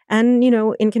 And,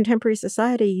 in contemporary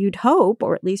society, you'd hope,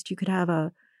 or at least you could have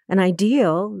an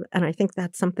ideal, and I think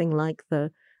that's something like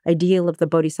the ideal of the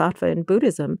bodhisattva in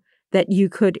Buddhism, that you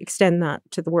could extend that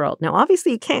to the world. Now,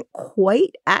 obviously, you can't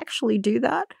quite actually do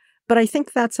that, but I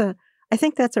think that's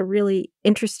a really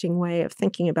interesting way of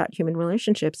thinking about human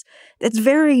relationships that's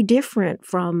very different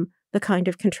from the kind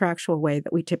of contractual way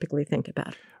that we typically think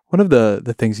about. One of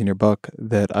the things in your book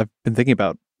that I've been thinking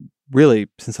about really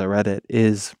since I read it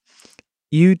is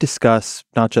you discuss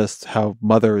not just how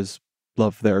mothers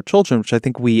love their children, which I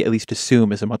think we at least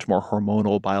assume is a much more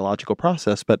hormonal biological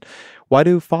process, but why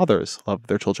do fathers love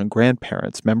their children,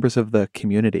 grandparents, members of the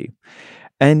community?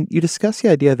 And you discuss the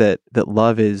idea that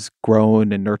love is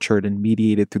grown and nurtured and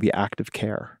mediated through the act of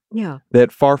care. Yeah.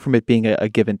 That far from it being a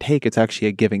give and take, it's actually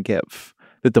a give and give.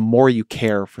 That the more you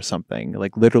care for something,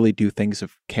 like literally do things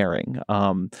of caring.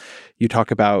 You talk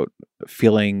about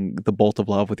feeling the bolt of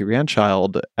love with your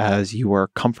grandchild as you were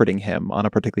comforting him on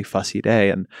a particularly fussy day.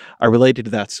 And I related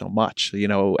to that so much.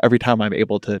 Every time I'm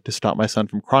able to stop my son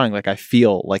from crying, like I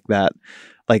feel like that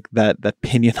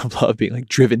pinion of love being like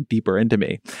driven deeper into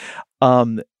me.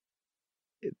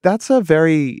 That's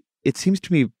it seems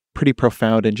to me, pretty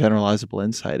profound and generalizable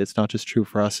insight. It's not just true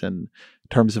for us in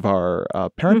terms of our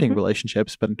parenting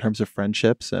relationships, but in terms of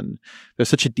friendships. And there's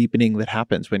such a deepening that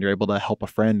happens when you're able to help a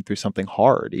friend through something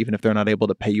hard, even if they're not able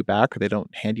to pay you back or they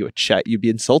don't hand you a check. You'd be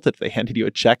insulted if they handed you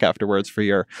a check afterwards for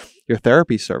your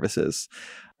therapy services.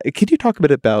 Could you talk a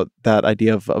bit about that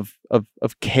idea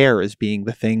of care as being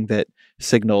the thing that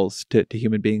signals to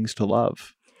human beings to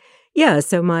love? Yeah,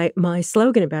 so my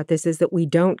slogan about this is that we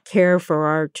don't care for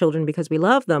our children because we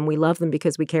love them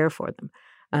because we care for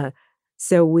them.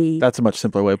 That's a much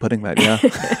simpler way of putting that, yeah.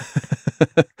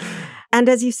 And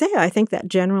as you say, I think that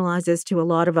generalizes to a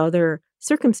lot of other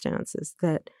circumstances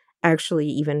that actually,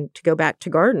 even to go back to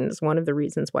gardens, one of the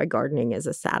reasons why gardening is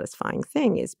a satisfying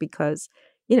thing is because,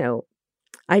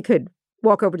 I could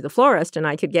walk over to the florist and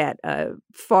I could get a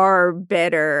far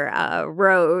better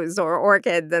rose or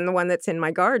orchid than the one that's in my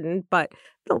garden. But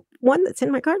the one that's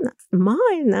in my garden, that's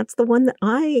mine. That's the one that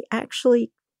I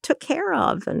actually took care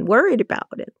of and worried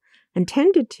about it and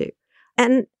tended to.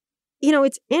 And,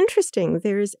 it's interesting.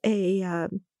 There's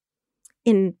in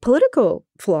political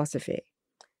philosophy,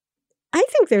 I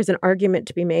think there's an argument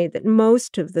to be made that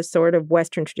most of the sort of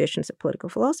Western traditions of political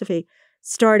philosophy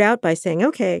start out by saying,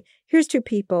 okay, here's two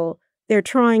people. They're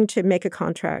trying to make a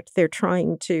contract. They're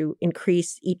trying to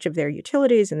increase each of their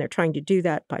utilities, and they're trying to do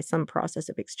that by some process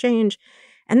of exchange.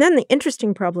 And then the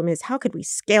interesting problem is, how could we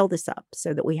scale this up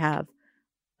so that we have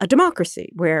a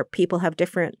democracy where people have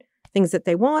different things that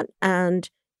they want, and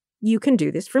you can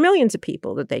do this for millions of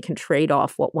people, that they can trade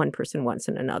off what one person wants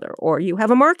in another. Or you have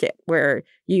a market where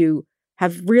you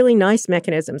have really nice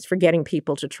mechanisms for getting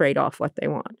people to trade off what they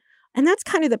want. And that's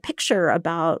kind of the picture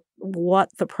about what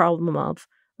the problem of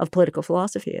political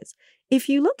philosophy is. If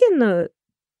you look in the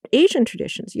Asian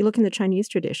traditions, you look in the Chinese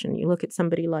tradition, you look at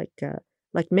somebody like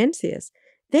Mencius,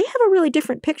 they have a really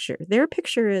different picture. Their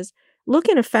picture is, look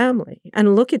in a family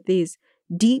and look at these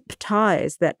deep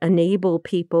ties that enable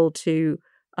people to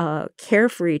care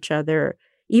for each other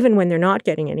even when they're not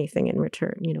getting anything in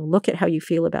return. Look at how you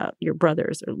feel about your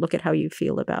brothers, or look at how you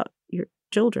feel about your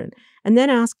children. And then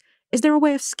ask, is there a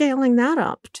way of scaling that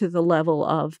up to the level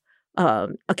of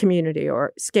a community,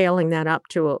 or scaling that up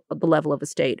to the level of a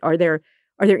state? Are there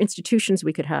institutions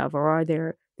we could have, or are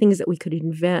there things that we could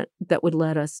invent that would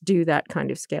let us do that kind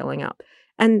of scaling up?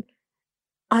 And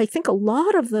I think a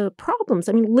lot of the problems,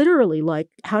 literally, like,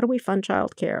 how do we fund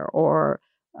childcare, or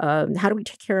how do we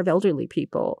take care of elderly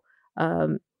people?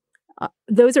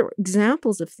 Those are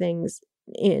examples of things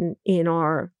in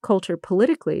our culture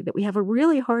politically that we have a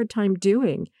really hard time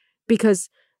doing, because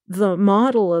the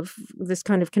model of this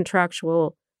kind of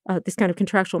contractual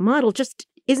model just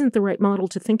isn't the right model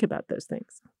to think about those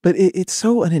things. But it's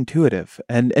so unintuitive.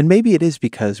 And maybe it is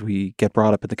because we get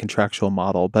brought up in the contractual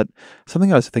model. But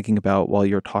something I was thinking about while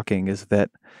you're talking is that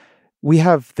we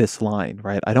have this line,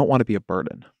 right? I don't want to be a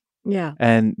burden. Yeah.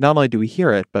 And not only do we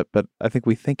hear it, but I think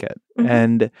we think it. Mm-hmm.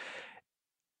 And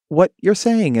what you're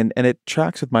saying, and it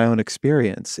tracks with my own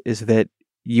experience, is that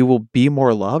you will be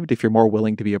more loved if you're more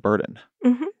willing to be a burden.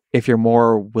 Mm-hmm. If you're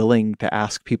more willing to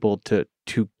ask people to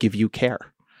give you care.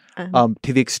 To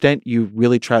the extent you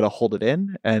really try to hold it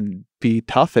in and be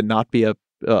tough and not be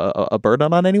a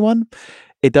burden on anyone,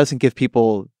 it doesn't give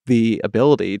people the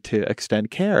ability to extend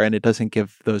care, and it doesn't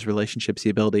give those relationships the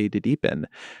ability to deepen.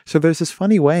 So there's this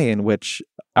funny way in which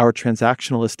our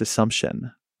transactionalist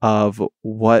assumption of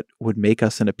what would make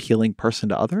us an appealing person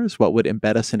to others, what would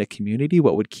embed us in a community,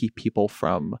 what would keep people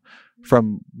from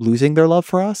losing their love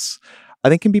for us, I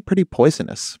think can be pretty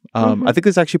poisonous. I think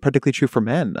it's actually particularly true for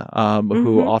men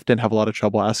who often have a lot of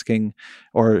trouble asking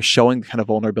or showing the kind of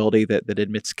vulnerability that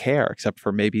admits care, except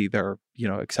for maybe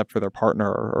except for their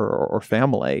partner or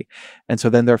family. And so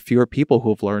then there are fewer people who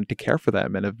have learned to care for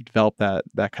them and have developed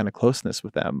that kind of closeness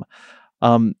with them.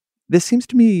 This seems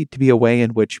to me to be a way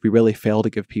in which we really fail to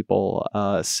give people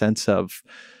a sense of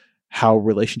how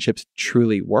relationships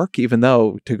truly work, even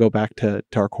though, to go back to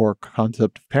our core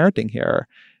concept of parenting here,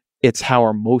 it's how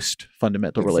our most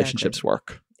fundamental relationships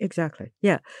work. Exactly.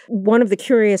 Yeah. One of the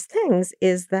curious things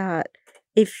is that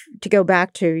to go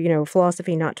back to,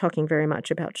 philosophy not talking very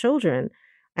much about children,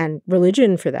 and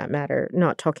religion for that matter,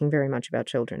 not talking very much about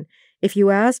children, if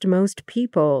you asked most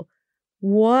people,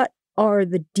 what are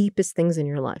the deepest things in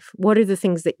your life? What are the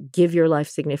things that give your life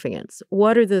significance?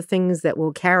 What are the things that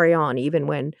will carry on even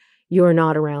when you're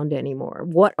not around anymore?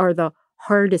 What are the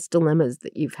hardest dilemmas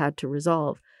that you've had to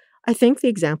resolve? I think the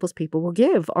examples people will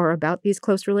give are about these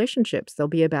close relationships. They'll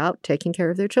be about taking care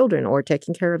of their children or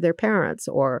taking care of their parents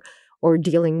or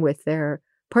dealing with their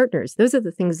partners. Those are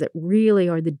the things that really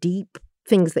are the deep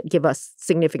things that give us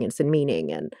significance and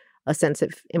meaning and a sense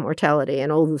of immortality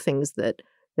and all the things that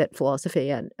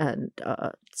philosophy and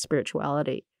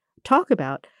spirituality talk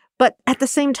about. But at the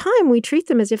same time, we treat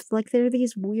them as if they're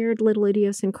these weird little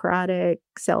idiosyncratic,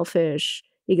 selfish,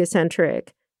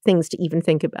 egocentric things to even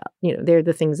think about. They're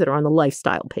the things that are on the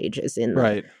lifestyle pages in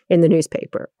the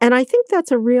newspaper. And I think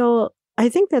that's a real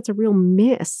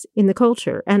miss in the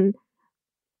culture. And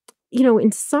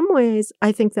in some ways,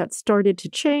 I think that started to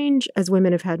change as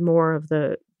women have had more of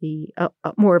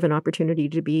more of an opportunity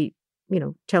to be,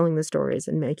 telling the stories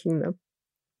and making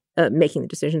the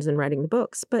decisions and writing the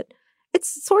books. But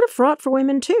it's sort of fraught for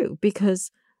women too,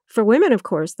 because for women, of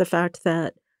course, the fact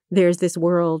that there's this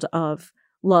world of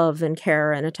love and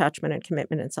care and attachment and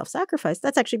commitment and self-sacrifice,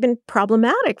 that's actually been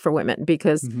problematic for women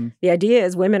because the idea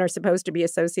is women are supposed to be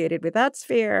associated with that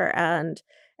sphere, and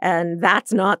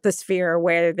that's not the sphere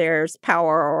where there's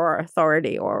power or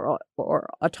authority or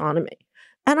autonomy.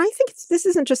 And I think this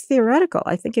isn't just theoretical.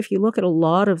 I think if you look at a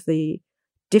lot of the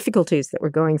difficulties that we're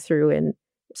going through in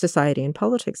society and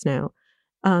politics now,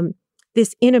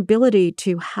 this inability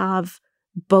to have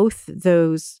both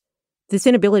those, this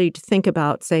inability to think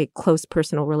about, say, close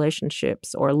personal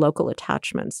relationships or local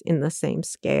attachments in the same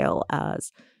scale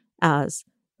as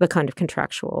the kind of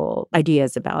contractual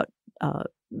ideas about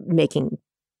making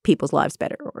people's lives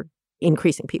better or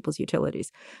increasing people's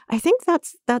utilities. I think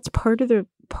that's part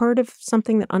of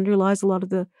something that underlies a lot of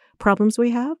the problems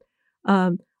we have.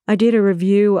 I did a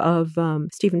review of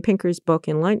Steven Pinker's book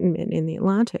Enlightenment in The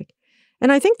Atlantic,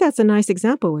 and I think that's a nice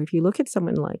example where if you look at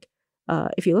someone like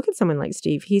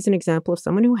Steve, he's an example of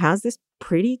someone who has this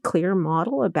pretty clear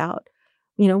model about,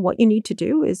 what you need to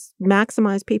do is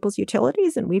maximize people's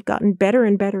utilities, and we've gotten better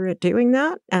and better at doing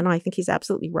that. And I think he's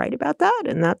absolutely right about that,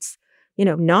 and that's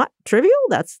not trivial.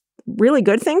 That's a really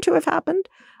good thing to have happened.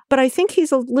 But I think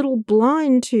he's a little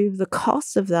blind to the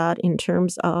costs of that in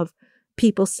terms of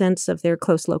people's sense of their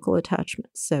close local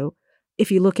attachments. So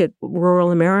if you look at rural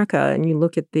America and you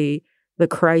look at the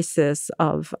crisis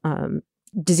of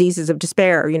diseases of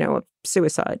despair, of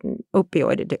suicide and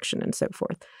opioid addiction and so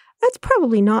forth, that's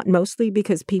probably not mostly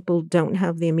because people don't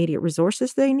have the immediate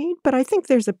resources they need. But I think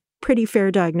there's a pretty fair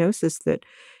diagnosis that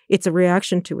it's a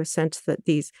reaction to a sense that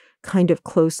these kind of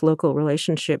close local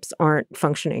relationships aren't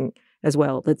functioning as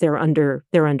well, that they're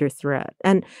under threat.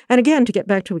 And again, to get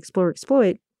back to explore,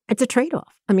 exploit, it's a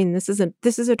trade-off. I mean, this is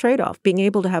a trade-off. Being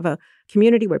able to have a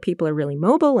community where people are really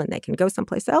mobile and they can go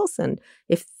someplace else. And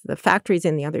if the factory's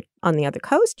on the other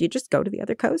coast, you just go to the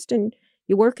other coast and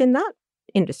you work in that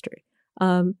industry.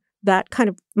 That kind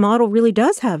of model really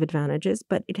does have advantages,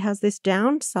 but it has this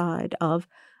downside of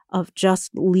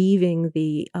just leaving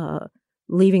the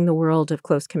world of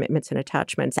close commitments and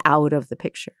attachments out of the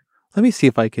picture. Let me see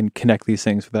if I can connect these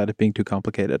things without it being too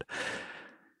complicated.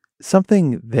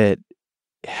 Something that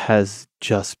has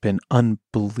just been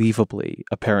unbelievably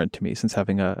apparent to me since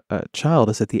having a child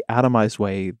is that the atomized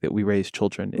way that we raise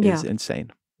children is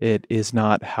insane. It is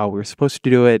not how we're supposed to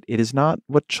do it. It is not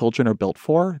what children are built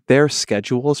for. Their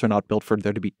schedules are not built for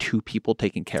there to be 2 people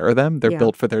taking care of them. They're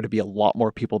built for there to be a lot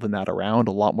more people than that around,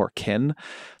 a lot more kin.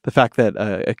 The fact that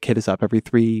a kid is up every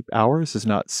 3 hours is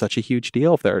not such a huge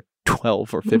deal. If there are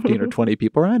 12 or 15 or 20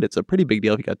 people around, it's a pretty big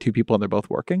deal if you got 2 people and they're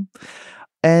both working.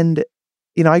 And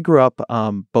I grew up,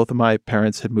 both of my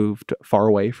parents had moved far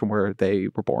away from where they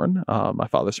were born. My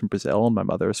father's from Brazil and my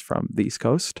mother's from the East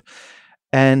Coast.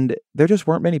 And there just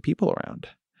weren't many people around.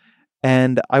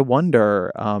 And I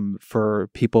wonder, for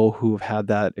people who've had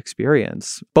that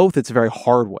experience, both it's a very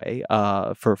hard way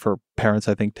for parents,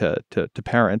 I think, to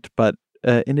parent. But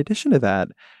in addition to that,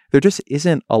 there just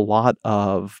isn't a lot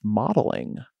of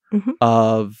modeling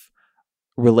of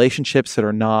relationships that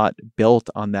are not built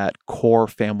on that core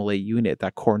family unit,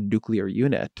 that core nuclear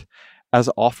unit, as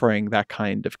offering that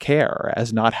kind of care,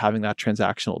 as not having that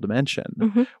transactional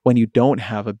dimension. When you don't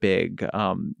have a big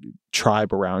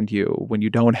tribe around you, when you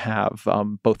don't have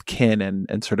both kin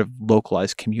and sort of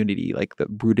localized community, like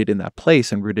rooted in that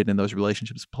place and rooted in those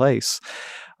relationships place,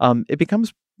 it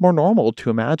becomes more normal to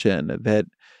imagine that,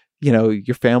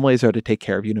 your families are to take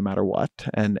care of you no matter what.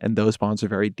 And those bonds are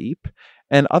very deep.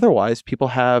 And otherwise, people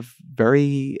have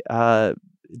very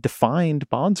defined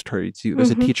bonds towards you.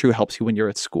 There's a teacher who helps you when you're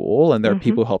at school, and there are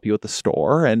people who help you at the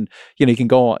store. And, you can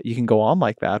go on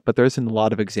like that. But there isn't a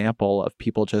lot of example of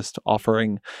people just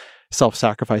offering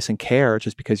self-sacrifice and care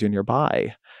just because you're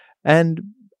nearby. And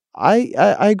I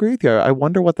agree with you. I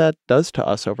wonder what that does to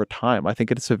us over time. I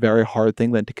think it's a very hard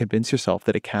thing then to convince yourself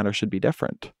that it can or should be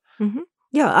different.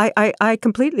 Yeah, I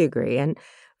completely agree. And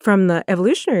from the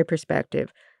evolutionary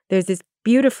perspective, there's this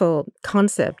beautiful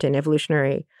concept in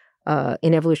evolutionary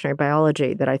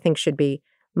biology that I think should be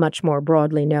much more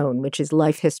broadly known, which is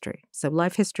life history. So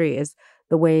life history is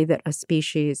the way that a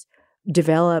species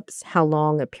develops, how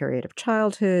long a period of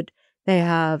childhood they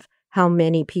have, how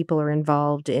many people are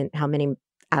involved in, how many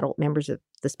adult members of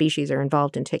the species are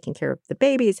involved in taking care of the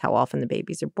babies, how often the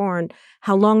babies are born,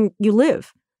 how long you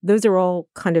live. Those are all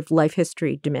kind of life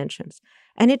history dimensions.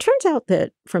 And it turns out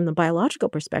that from the biological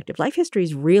perspective, life history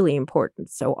is really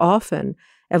important. So often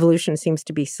evolution seems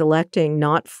to be selecting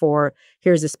not for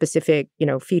here's a specific,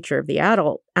 feature of the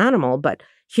adult animal, but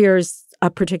here's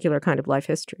a particular kind of life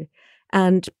history.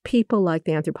 And people like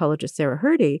the anthropologist Sarah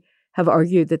Hrdy have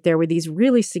argued that there were these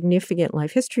really significant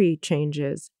life history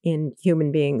changes in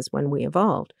human beings when we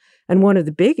evolved. And one of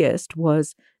the biggest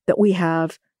was that we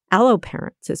have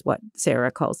alloparents, is what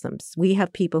Sarah calls them. So we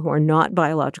have people who are not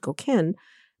biological kin,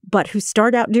 but who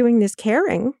start out doing this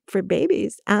caring for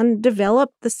babies and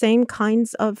develop the same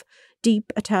kinds of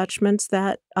deep attachments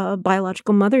that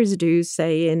biological mothers do,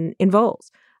 say, in voles.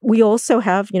 We also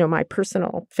have, my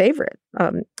personal favorite,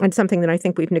 and something that I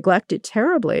think we've neglected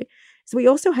terribly, is we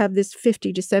also have this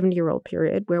 50 to 70-year-old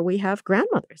period where we have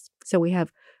grandmothers. So we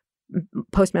have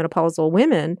postmenopausal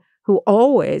women who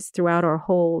always, throughout our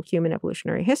whole human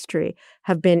evolutionary history,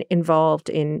 have been involved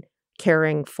in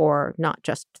caring for not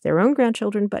just their own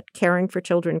grandchildren, but caring for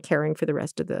children, caring for the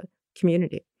rest of the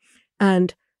community.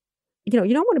 And, you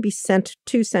don't want to be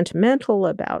too sentimental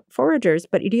about foragers,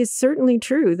 but it is certainly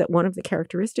true that one of the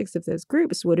characteristics of those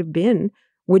groups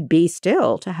would be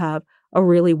still to have a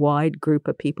really wide group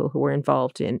of people who were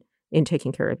involved in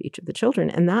taking care of each of the children.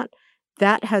 And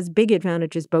that has big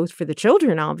advantages both for the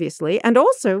children, obviously, and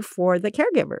also for the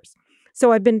caregivers.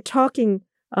 So I've been talking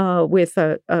with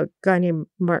a guy named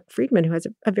Mark Friedman, who has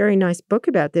a very nice book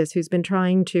about this, who's been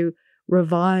trying to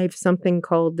revive something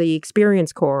called the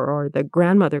Experience Corps or the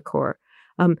Grandmother Corps,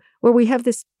 where we have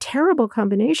this terrible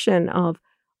combination of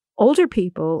older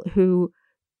people who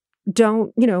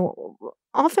don't,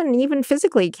 often even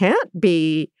physically can't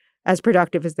be as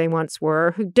productive as they once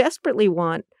were, who desperately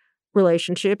want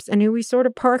relationships and who we sort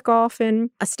of park off in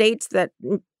estates that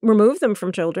remove them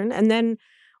from children. And then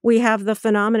we have the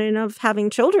phenomenon of having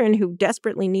children who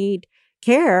desperately need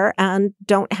care and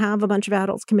don't have a bunch of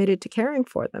adults committed to caring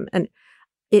for them. And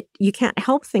you can't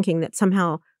help thinking that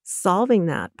somehow solving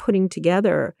that, putting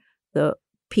together the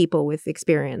people with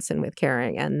experience and with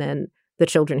caring, and then the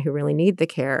children who really need the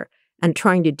care, and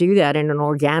trying to do that in an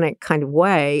organic kind of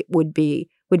way would be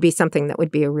something that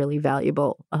would be a really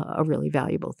valuable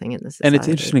thing in the society. And it's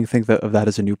interesting to think of that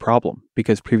as a new problem,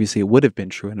 because previously it would have been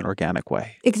true in an organic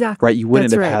way. Exactly. Right? You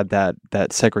wouldn't have had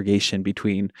that segregation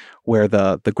between where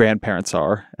the grandparents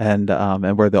are and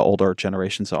where the older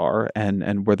generations are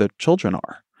and where the children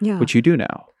are, which you do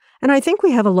now. And I think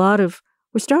we're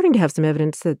starting to have some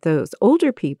evidence that those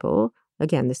older people,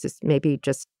 again, this is maybe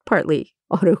just partly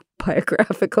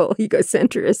autobiographical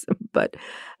egocentrism, but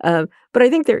I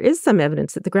think there is some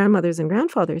evidence that the grandmothers and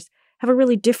grandfathers have a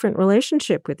really different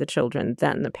relationship with the children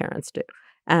than the parents do.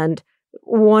 And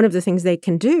one of the things they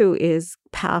can do is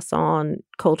pass on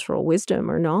cultural wisdom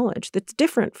or knowledge that's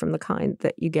different from the kind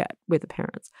that you get with the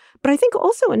parents. But I think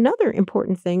also another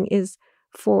important thing is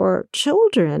for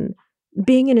children,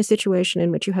 being in a situation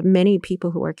in which you have many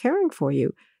people who are caring for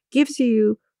you gives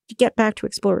you, to get back to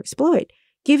explore, exploit,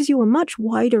 gives you a much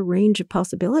wider range of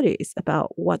possibilities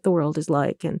about what the world is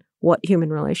like and what human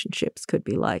relationships could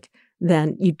be like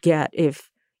than you'd get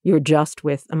if you're just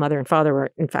with a mother and father,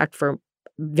 or in fact, for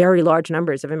very large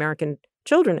numbers of American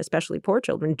children, especially poor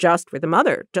children, just with a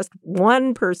mother, just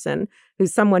one person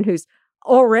who's someone who's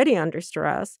already under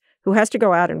stress, who has to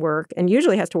go out and work and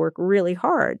usually has to work really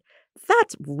hard.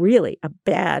 That's really a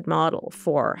bad model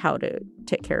for how to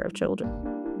take care of children.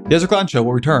 The Ezra Klein Show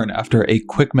will return after a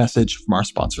quick message from our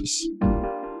sponsors.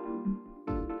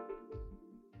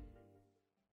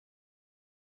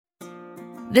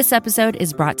 This episode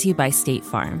is brought to you by State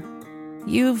Farm.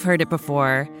 You've heard it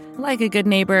before. Like a good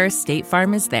neighbor, State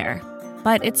Farm is there.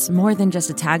 But it's more than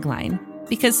just a tagline,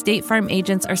 because State Farm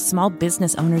agents are small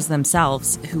business owners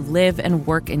themselves who live and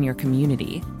work in your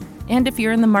community. And if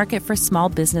you're in the market for small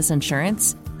business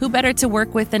insurance, who better to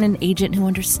work with than an agent who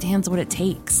understands what it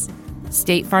takes?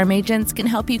 State Farm agents can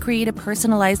help you create a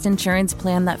personalized insurance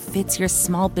plan that fits your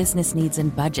small business needs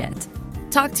and budget.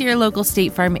 Talk to your local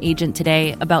State Farm agent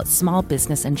today about small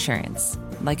business insurance.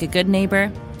 Like a good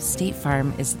neighbor, State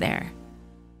Farm is there.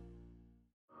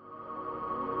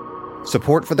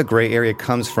 Support for the gray area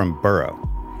comes from Burrow.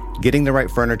 Getting the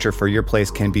right furniture for your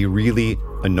place can be really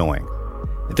annoying.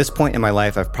 At this point in my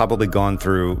life, I've probably gone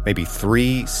through maybe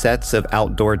 3 sets of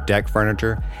outdoor deck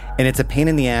furniture, and it's a pain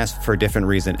in the ass for a different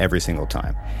reason every single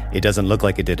time. It doesn't look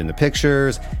like it did in the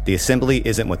pictures, the assembly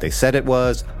isn't what they said it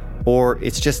was, or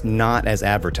it's just not as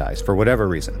advertised for whatever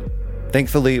reason.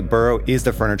 Thankfully, Burrow is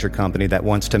the furniture company that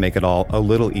wants to make it all a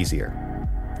little easier.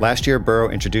 Last year, Burrow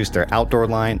introduced their outdoor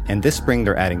line, and this spring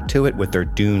they're adding to it with their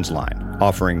Dunes line,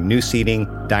 offering new seating,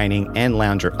 dining, and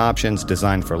lounger options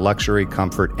designed for luxury,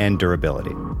 comfort, and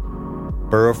durability.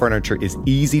 Burrow furniture is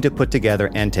easy to put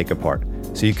together and take apart,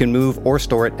 so you can move or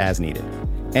store it as needed.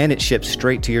 And it ships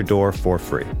straight to your door for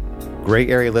free. Gray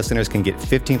Area listeners can get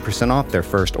 15% off their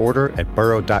first order at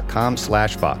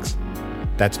burrow.com/Vox.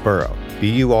 That's Burrow,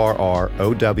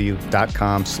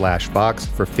 BURROW.com/Vox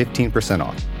for 15%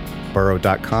 off.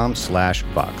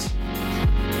 burrow.com/Vox.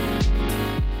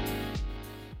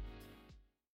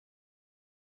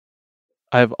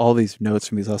 I have all these notes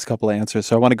from these last couple of answers,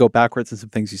 so I want to go backwards in some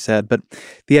things you said. But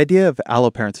the idea of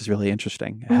alloparents is really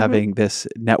interesting, having this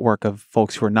network of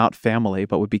folks who are not family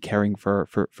but would be caring for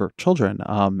children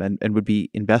and would be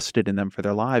invested in them for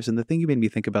their lives. And the thing you made me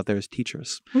think about there is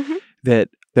teachers, that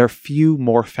there are few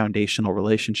more foundational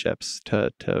relationships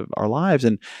to our lives,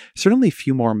 and certainly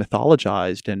few more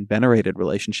mythologized and venerated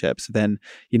relationships than,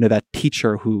 that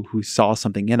teacher who saw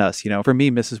something in us. For me,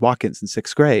 Mrs. Watkins in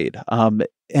 6th grade.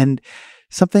 And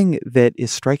something that is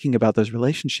striking about those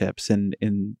relationships and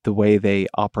in the way they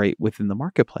operate within the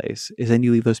marketplace is then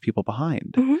you leave those people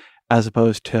behind, as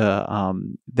opposed to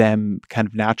them kind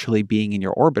of naturally being in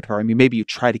your orbit. Or, maybe you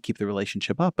try to keep the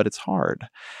relationship up, but it's hard.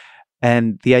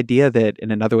 And the idea that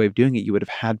in another way of doing it, you would have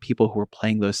had people who were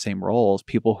playing those same roles,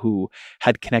 people who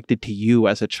had connected to you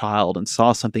as a child and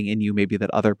saw something in you maybe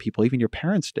that other people, even your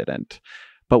parents didn't,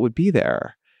 but would be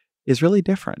there, is really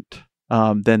different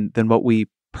than what we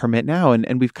permit now.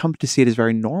 And we've come to see it as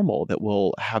very normal that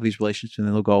we'll have these relationships and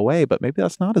then they'll go away. But maybe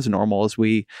that's not as normal as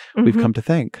we've come to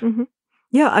think.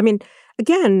 Yeah,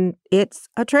 again, it's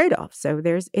a trade-off. So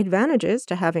there's advantages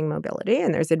to having mobility,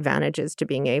 and there's advantages to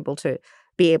being able to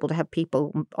have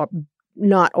people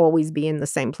not always be in the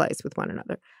same place with one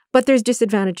another. But there's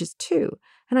disadvantages too.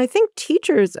 And I think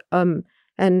teachers and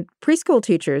preschool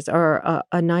teachers are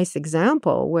a nice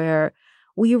example where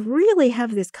we really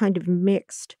have this kind of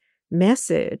mixed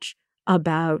message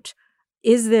about,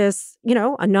 is this,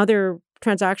 another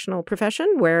transactional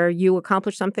profession where you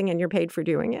accomplish something and you're paid for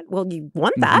doing it? Well, you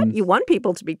want that. You want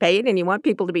people to be paid, and you want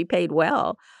people to be paid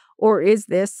well. Or is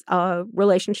this a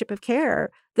relationship of care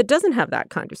that doesn't have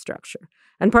that kind of structure?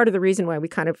 And part of the reason why we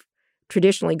kind of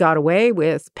traditionally got away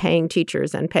with paying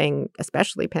teachers and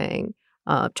especially paying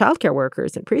childcare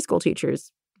workers and preschool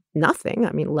teachers nothing,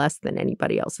 less than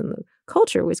anybody else in the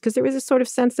culture, was because there was a sort of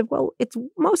sense of, well, it's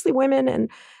mostly women and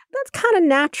that's kind of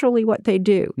naturally what they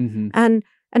do. And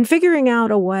figuring out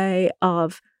a way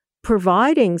of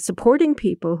supporting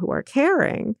people who are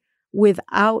caring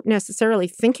without necessarily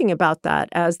thinking about that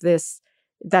as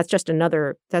that's just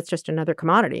another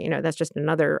commodity. That's just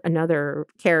another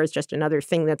care is just another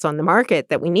thing that's on the market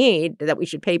that we need, that we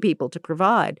should pay people to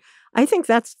provide. I think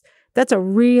that's a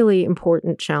really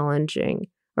important, challenging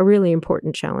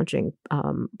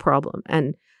problem.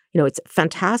 And, it's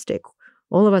fantastic.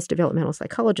 All of us developmental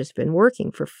psychologists have been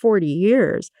working for 40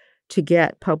 years to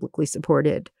get publicly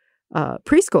supported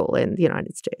preschool in the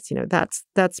United States.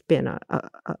 That's been a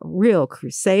real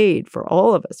crusade for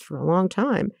all of us for a long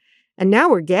time. And now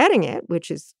we're getting it,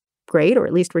 which is great, or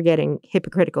at least we're getting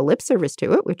hypocritical lip service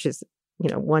to it, which is,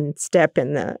 one step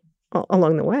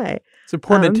along the way. It's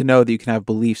important to know that you can have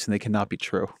beliefs and they cannot be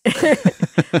true.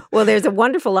 Well, there's a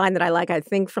wonderful line that I like, I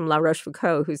think, from La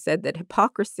Rochefoucauld, who said that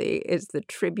hypocrisy is the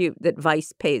tribute that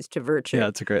vice pays to virtue. Yeah,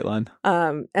 it's a great line.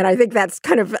 And I think that's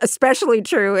kind of especially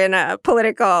true in a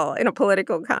political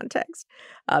context.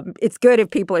 It's good if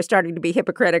people are starting to be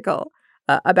hypocritical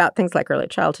about things like early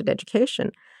childhood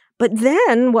education. But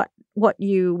then what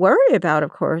you worry about,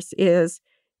 of course, is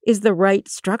the right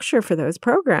structure for those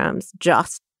programs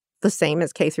just the same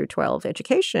as K through 12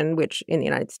 education, which in the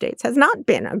United States has not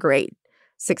been a great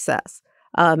success.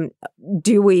 What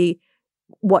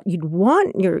you'd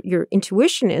want, your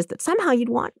intuition is that somehow you'd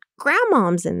want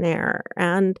grandmoms in there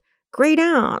and great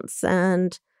aunts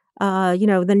and,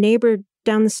 the neighbor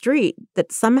down the street,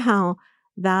 that somehow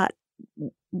that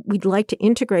we'd like to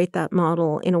integrate that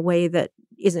model in a way that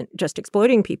isn't just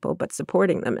exploiting people, but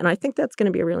supporting them. And I think that's going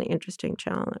to be a really interesting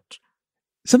challenge.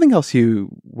 Something else you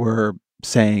were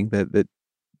saying that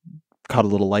caught a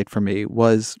little light for me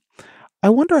was, I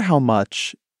wonder how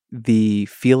much the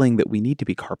feeling that we need to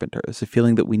be carpenters, the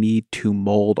feeling that we need to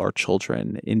mold our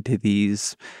children into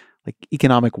these like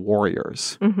economic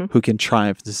warriors who can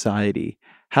triumph in society,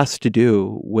 has to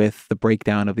do with the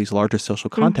breakdown of these larger social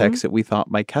contexts that we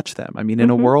thought might catch them. I mean, in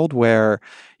a world where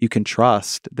you can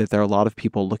trust that there are a lot of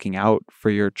people looking out for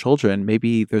your children,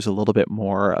 maybe there's a little bit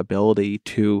more ability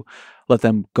to let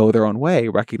them go their own way,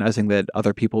 recognizing that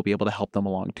other people will be able to help them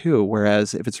along too.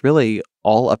 Whereas if it's really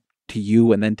all up to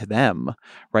you and then to them,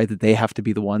 right, that they have to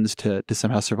be the ones to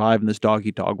somehow survive in this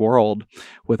dog-eat-dog world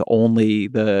with only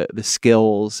the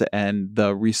skills and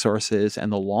the resources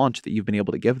and the launch that you've been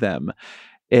able to give them,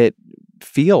 it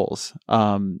feels,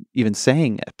 even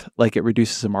saying it, like it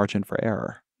reduces the margin for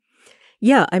error.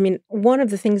 Yeah, I mean, one of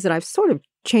the things that I've sort of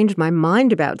changed my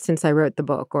mind about since I wrote the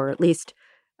book, or at least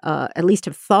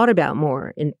have thought about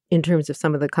more in terms of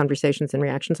some of the conversations and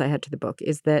reactions I had to the book,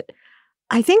 is that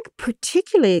I think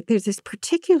particularly there's this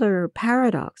particular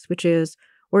paradox, which is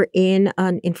we're in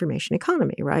an information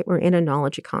economy, right? We're in a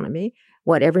knowledge economy.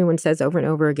 What everyone says over and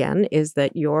over again is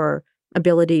that your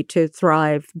ability to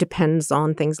thrive depends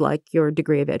on things like your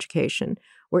degree of education.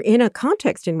 We're in a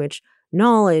context in which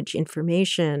knowledge,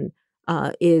 information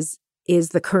is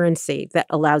the currency that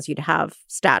allows you to have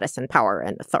status and power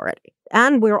and authority.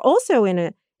 And we're also in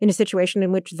a situation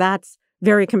in which that's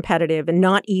very competitive and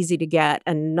not easy to get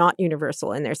and not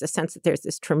universal. And there's a sense that there's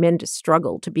this tremendous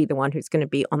struggle to be the one who's going to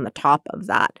be on the top of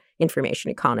that information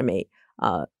economy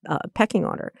pecking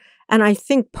order. And I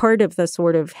think part of the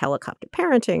sort of helicopter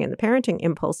parenting and the parenting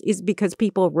impulse is because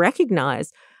people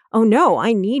recognize, oh no,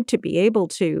 I need to be able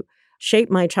to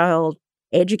shape my child,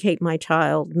 educate my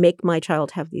child, make my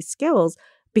child have these skills,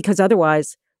 because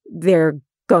otherwise they're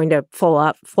going to fall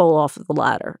off of the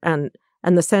ladder. And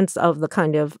the sense of the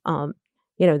kind of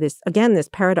this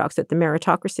paradox that the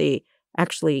meritocracy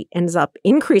actually ends up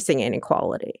increasing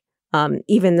inequality,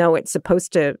 even though it's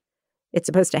supposed to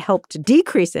help to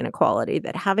decrease inequality,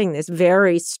 that having this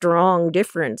very strong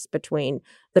difference between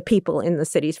the people in the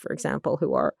cities, for example,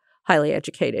 who are highly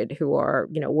educated, who are,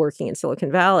 working in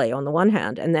Silicon Valley on the one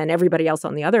hand, and then everybody else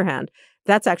on the other hand,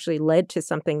 that's actually led to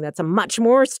something that's a much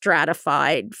more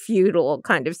stratified, feudal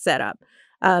kind of setup.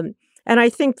 And I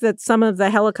think that some of the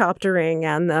helicoptering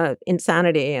and the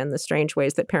insanity and the strange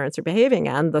ways that parents are behaving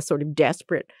and the sort of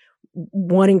desperate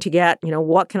wanting to get,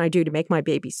 what can I do to make my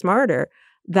baby smarter,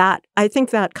 that I think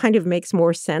that kind of makes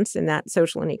more sense in that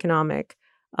social and economic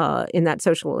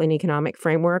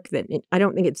framework. That I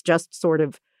don't think it's just sort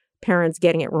of parents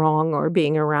getting it wrong or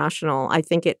being irrational. I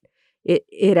think it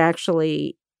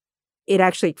actually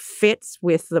fits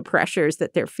with the pressures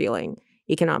that they're feeling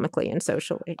economically and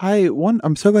socially.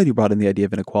 I'm so glad you brought in the idea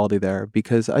of inequality there,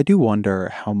 because I do wonder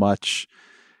how much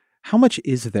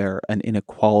is there an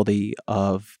inequality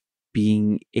of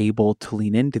being able to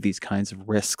lean into these kinds of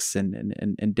risks and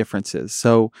differences.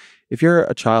 So if you're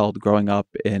a child growing up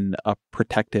in a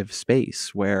protective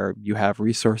space where you have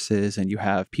resources and you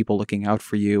have people looking out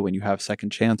for you and you have second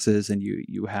chances and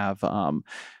you have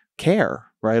care,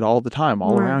 right, all the time,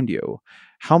 all around you,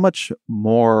 how much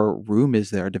more room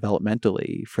is there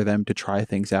developmentally for them to try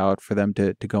things out, for them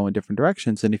to go in different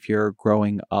directions? And if you're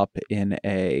growing up in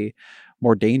a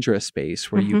more dangerous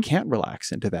space where you can't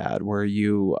relax into that, where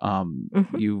you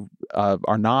you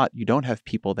don't have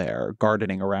people there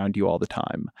gardening around you all the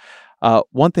time.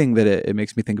 One thing that it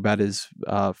makes me think about is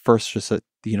first just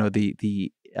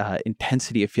the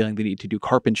intensity of feeling the need to do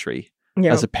carpentry.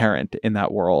 Yeah. As a parent in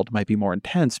that world might be more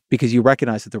intense, because you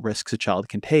recognize that the risks a child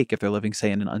can take if they're living,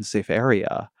 say, in an unsafe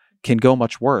area can go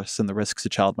much worse than the risks a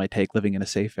child might take living in a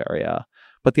safe area.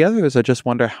 But the other is I just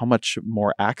wonder how much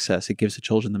more access it gives the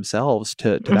children themselves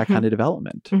to that kind of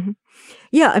development. Mm-hmm.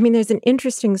 Yeah, I mean, there's an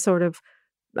interesting sort of,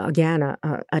 again,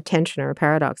 a tension or a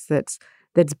paradox that's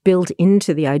built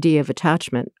into the idea of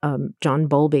attachment. John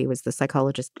Bowlby was the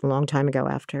psychologist a long time ago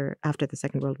after the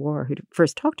Second World War who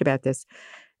first talked about this.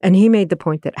 And he made the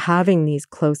point that having these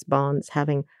close bonds,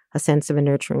 having a sense of a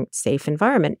nurturing, safe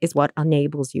environment is what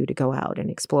enables you to go out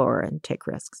and explore and take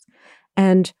risks.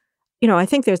 And, I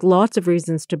think there's lots of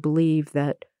reasons to believe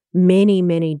that many,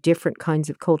 many different kinds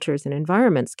of cultures and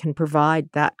environments can provide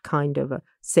that kind of a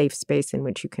safe space in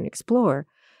which you can explore.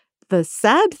 The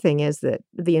sad thing is that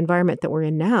the environment that we're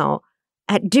in now,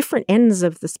 at different ends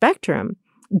of the spectrum,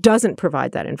 doesn't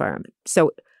provide that environment.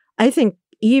 So I think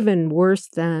even worse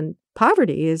than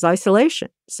poverty is isolation.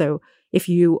 So if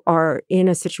you are in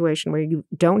a situation where you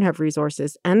don't have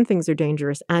resources and things are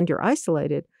dangerous and you're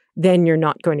isolated, then you're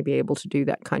not going to be able to do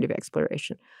that kind of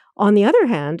exploration. On the other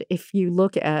hand, if you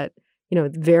look at,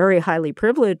 very highly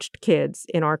privileged kids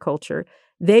in our culture,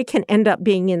 they can end up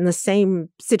being in the same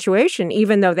situation,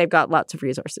 even though they've got lots of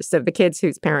resources. So the kids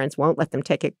whose parents won't let them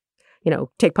take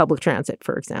public transit,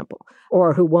 for example,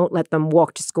 or who won't let them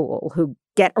walk to school, who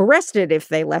get arrested if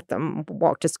they let them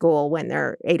walk to school when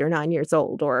they're 8 or 9 years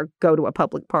old or go to a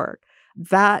public park.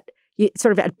 That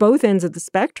sort of at both ends of the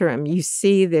spectrum, you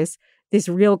see this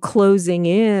real closing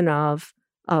in of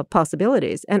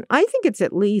possibilities. And I think it's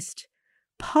at least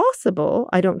possible,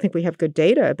 I don't think we have good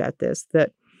data about this,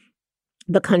 that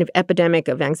the kind of epidemic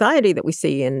of anxiety that we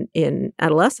see in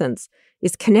adolescence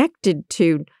is connected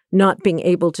to not being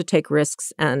able to take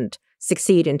risks and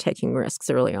succeed in taking risks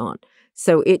early on.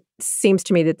 So it seems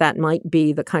to me that might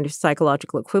be the kind of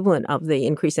psychological equivalent of the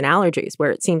increase in allergies,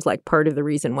 where it seems like part of the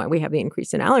reason why we have the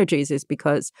increase in allergies is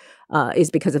because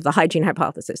of the hygiene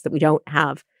hypothesis, that we don't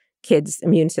have kids'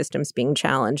 immune systems being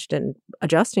challenged and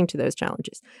adjusting to those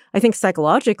challenges. I think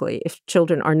psychologically, if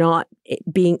children are not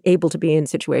being able to be in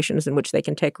situations in which they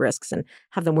can take risks and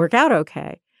have them work out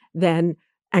okay, then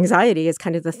anxiety is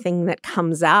kind of the thing that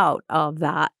comes out of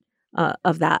that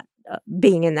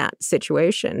being in that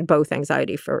situation, both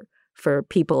anxiety for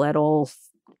people at all,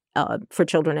 for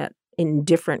children in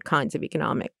different kinds of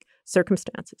economic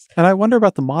circumstances. And I wonder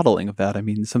about the modeling of that. I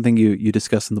mean, something you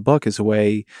discuss in the book is a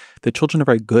way that children are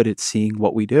very good at seeing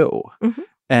what we do. Mm-hmm.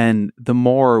 And the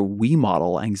more we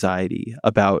model anxiety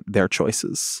about their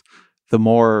choices, the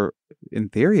more, in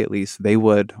theory at least, they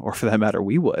would, or for that matter,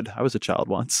 we would, I was a child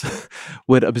once,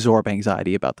 would absorb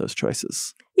anxiety about those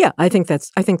choices. Yeah, I think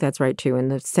that's right too, in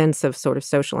the sense of sort of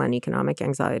social and economic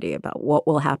anxiety about what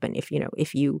will happen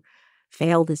if you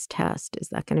fail this test. Is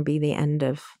that going to be the end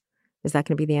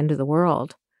of the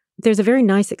world? There's a very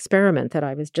nice experiment that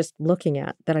I was just looking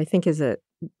at that I think is an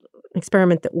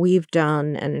experiment that we've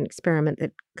done, and an experiment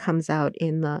that comes out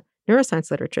in the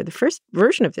neuroscience literature. The first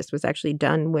version of this was actually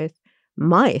done with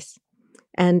mice.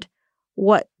 And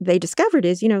what they discovered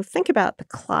is, think about the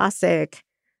classic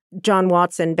John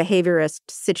Watson behaviorist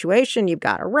situation. You've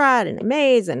got a rat in a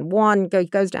maze, and one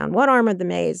goes down one arm of the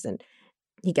maze, and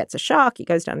he gets a shock. He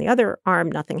goes down the other arm.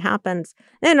 Nothing happens.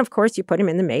 Then, of course, you put him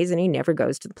in the maze, and he never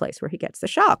goes to the place where he gets the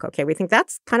shock. Okay, we think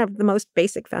that's kind of the most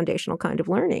basic foundational kind of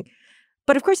learning.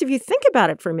 But, of course, if you think about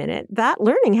it for a minute, that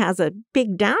learning has a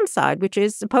big downside, which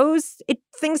is suppose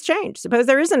things change. Suppose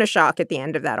there isn't a shock at the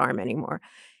end of that arm anymore.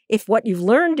 If what you've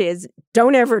learned is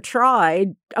don't ever try,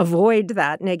 avoid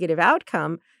that negative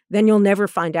outcome, then you'll never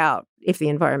find out if the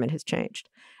environment has changed.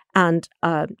 And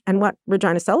what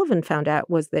Regina Sullivan found out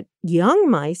was that young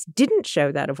mice didn't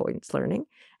show that avoidance learning.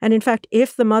 And in fact,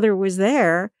 if the mother was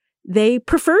there, they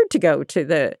preferred to go to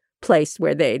the place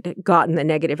where they'd gotten the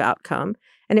negative outcome.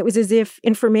 And it was as if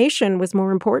information was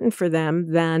more important for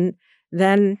them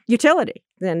than utility,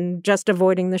 than just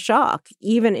avoiding the shock,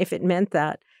 even if it meant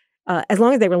that as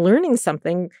long as they were learning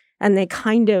something and they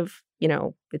kind of,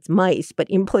 it's mice, but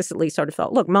implicitly sort of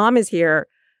thought, look, mom is here.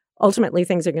 Ultimately,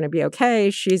 things are going to be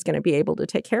okay. She's going to be able to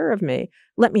take care of me.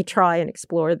 Let me try and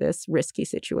explore this risky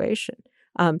situation.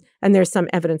 And there's some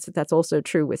evidence that that's also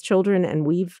true with children. And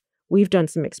we've done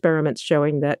some experiments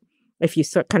showing that if you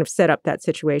kind of set up that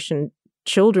situation,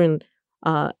 children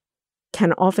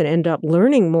can often end up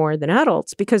learning more than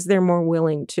adults because they're more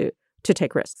willing to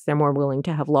take risks. They're more willing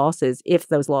to have losses if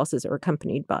those losses are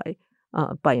accompanied by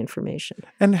information.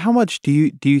 And how much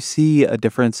do you see a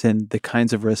difference in the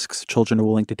kinds of risks children are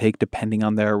willing to take depending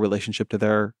on their relationship to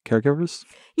their caregivers?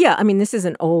 Yeah, I mean, this is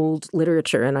an old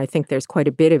literature, and I think there's quite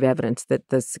a bit of evidence that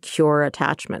the secure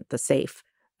attachment, the safe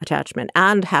attachment,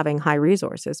 and having high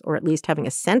resources, or at least having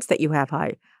a sense that you have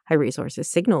high high resources,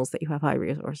 signals that you have high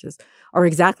resources, are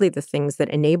exactly the things that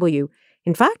enable you.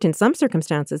 In fact, in some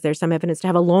circumstances, there's some evidence to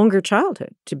have a longer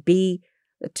childhood,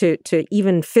 to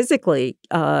even physically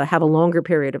have a longer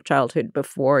period of childhood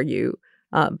before you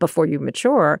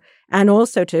mature, and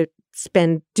also to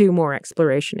do more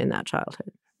exploration in that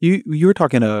childhood. You were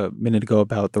talking a minute ago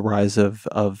about the rise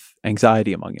of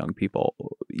anxiety among young people.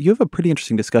 You have a pretty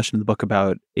interesting discussion in the book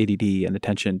about ADD and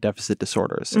attention deficit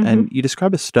disorders. Mm-hmm. And you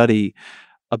describe a study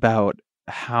about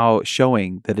how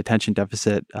showing that attention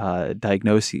deficit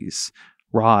diagnoses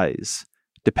rise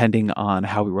depending on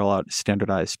how we roll out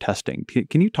standardized testing.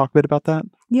 Can you talk a bit about that?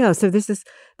 Yeah, so this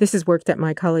is work that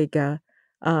my colleague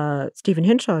Stephen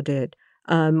Hinshaw did,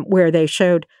 where they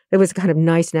showed it was a kind of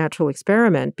nice natural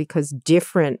experiment because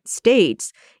different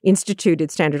states instituted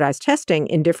standardized testing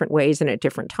in different ways and at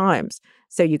different times.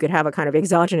 So you could have a kind of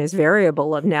exogenous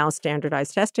variable of now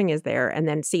standardized testing is there, and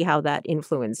then see how that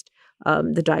influenced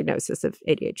the diagnosis of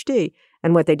ADHD.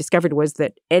 And what they discovered was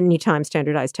that anytime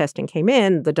standardized testing came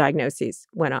in, the diagnoses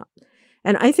went up.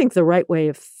 And I think the right way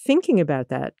of thinking about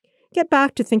that, get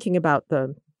back to thinking about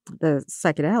the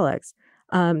psychedelics.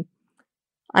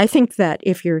 I think that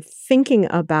if you're thinking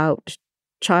about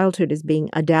childhood as being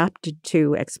adapted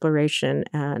to exploration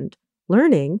and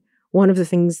learning, one of the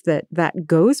things that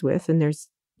goes with, and there's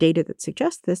data that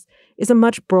suggests this, is a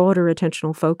much broader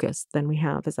attentional focus than we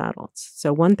have as adults.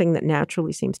 So one thing that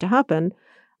naturally seems to happen,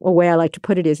 a way I like to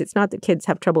put it is, it's not that kids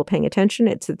have trouble paying attention,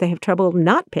 it's that they have trouble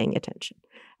not paying attention.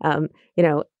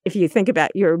 If you think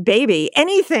about your baby,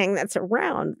 anything that's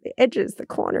around, the edges, the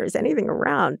corners, anything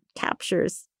around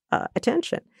captures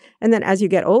attention. And then as you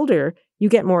get older, you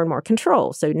get more and more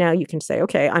control. So now you can say,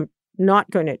 okay, I'm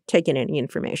not going to take in any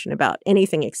information about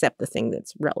anything except the thing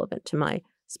that's relevant to my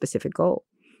specific goal.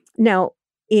 Now,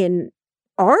 in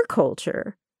our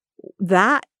culture,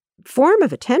 that form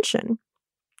of attention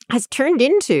has turned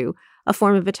into a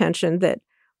form of attention that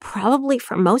probably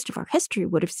for most of our history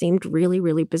would have seemed really,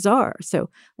 really bizarre. So,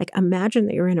 imagine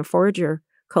that you're in a forager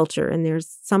culture and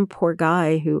there's some poor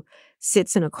guy who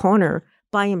sits in a corner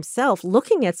by himself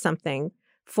looking at something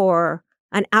for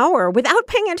an hour without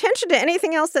paying attention to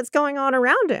anything else that's going on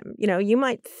around him. You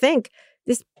might think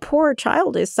this poor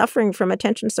child is suffering from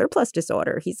attention surplus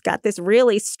disorder. He's got this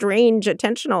really strange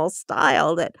attentional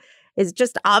style that is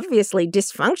just obviously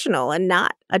dysfunctional and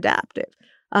not adaptive.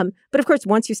 But of course,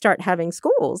 once you start having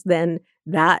schools, then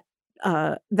that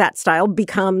style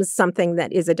becomes something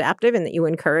that is adaptive and that you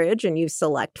encourage and you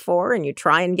select for and you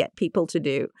try and get people to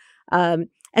do.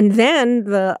 And then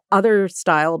the other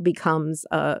style becomes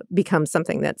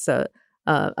something that's a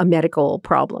medical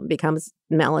problem, becomes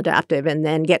maladaptive, and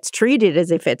then gets treated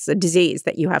as if it's a disease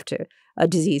that you have to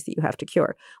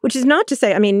cure. Which is not to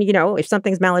say, if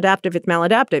something's maladaptive, it's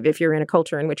maladaptive. If you're in a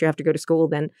culture in which you have to go to school,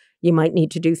 then you might need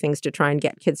to do things to try and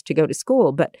get kids to go to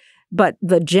school. But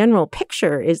the general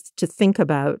picture is to think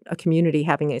about a community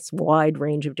having its wide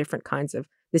range of different kinds of.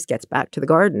 This gets back to the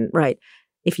garden, right?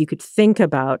 If you could think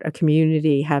about a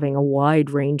community having a wide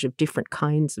range of different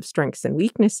kinds of strengths and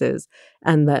weaknesses,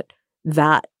 and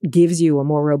that gives you a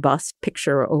more robust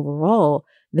picture overall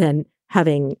than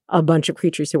having a bunch of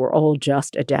creatures who are all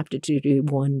just adapted to do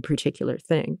one particular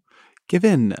thing.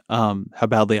 Given how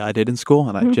badly I did in school,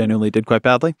 and I genuinely did quite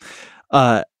badly,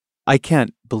 I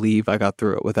can't believe I got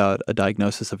through it without a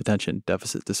diagnosis of attention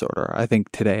deficit disorder. I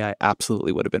think today I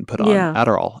absolutely would have been put on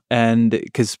Adderall. And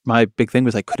because my big thing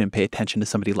was I couldn't pay attention to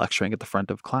somebody lecturing at the front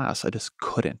of class. I just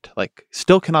couldn't.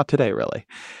 Still cannot today, really.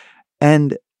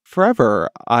 And forever,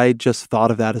 I just thought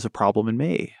of that as a problem in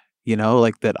me.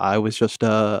 That I was just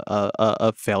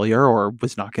a failure or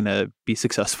was not going to be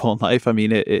successful in life.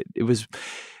 It was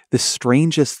the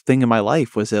strangest thing in my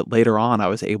life was that later on I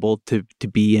was able to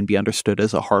be and be understood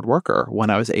as a hard worker when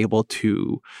I was able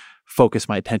to focus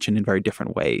my attention in very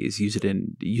different ways, use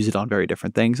it on very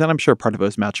different things. And I'm sure part of it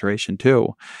was maturation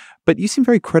too. But you seem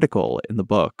very critical in the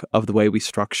book of the way we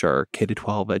structure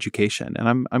K-12 education.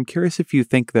 And I'm curious if you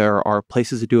think there are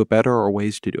places to do it better or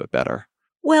ways to do it better.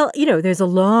 Well, there's a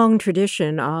long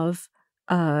tradition of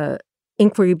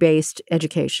inquiry-based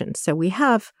education. So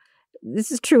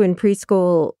this is true in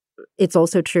preschool. It's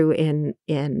also true in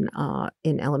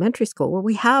elementary school, where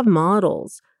we have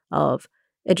models of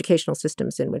educational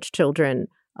systems in which children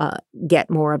get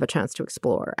more of a chance to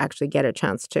explore, actually get a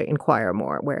chance to inquire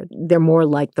more, where they're more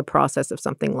like the process of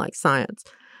something like science.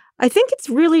 I think it's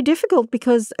really difficult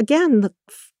because, again,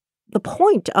 the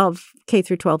point of K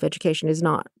through 12 education is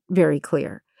not very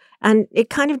clear. And it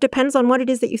kind of depends on what it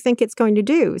is that you think it's going to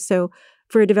do. So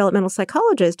for a developmental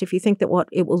psychologist, if you think that what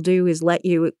it will do is let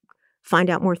you find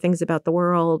out more things about the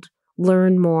world,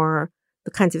 learn more,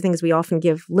 the kinds of things we often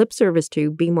give lip service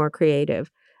to, be more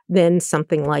creative, than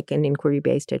something like an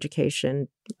inquiry-based education,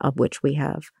 of which we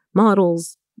have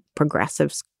models,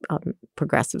 progressive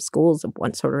schools of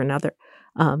one sort or another,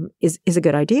 is a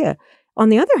good idea. On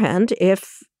the other hand,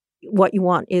 if what you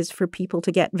want is for people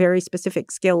to get very specific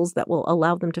skills that will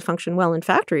allow them to function well in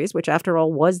factories, which after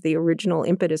all was the original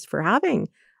impetus for having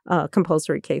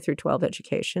compulsory K through 12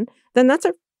 education, then that's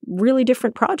a really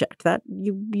different project. That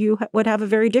you would have a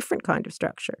very different kind of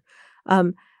structure.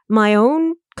 My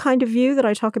own kind of view that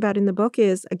I talk about in the book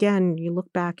is, again, you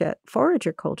look back at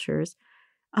forager cultures,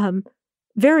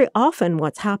 very often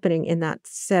what's happening in that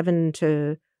 7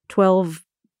 to 12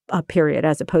 period,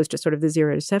 as opposed to sort of the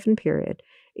 0 to 7 period,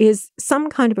 is some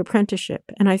kind of apprenticeship.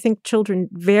 And I think children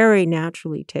very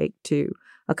naturally take to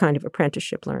a kind of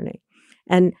apprenticeship learning.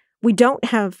 And we don't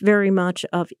have very much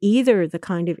of either the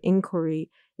kind of inquiry,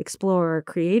 explorer,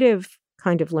 creative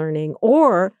kind of learning,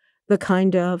 or the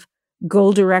kind of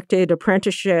goal-directed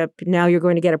apprenticeship. Now you're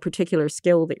going to get a particular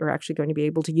skill that you're actually going to be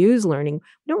able to use learning.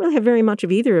 We don't really have very much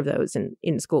of either of those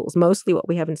in schools. Mostly what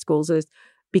we have in schools is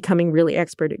becoming really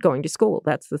expert at going to school.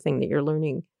 That's the thing that you're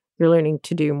learning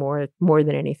to do more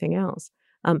than anything else.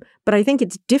 But I think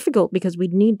it's difficult because we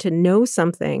need to know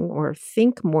something or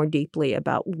think more deeply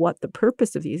about what the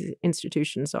purpose of these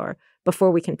institutions are before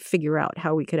we can figure out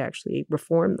how we could actually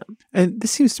reform them. And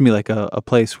this seems to me like a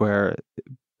place where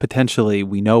potentially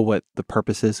we know what the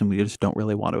purpose is and we just don't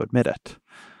really want to admit it.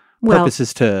 Purpose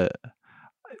is to...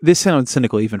 This sounds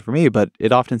cynical even for me, but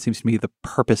it often seems to me the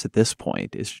purpose at this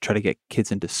point is to try to get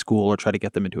kids into school or try to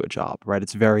get them into a job, right?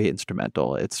 It's very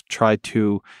instrumental. It's try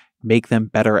to make them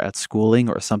better at schooling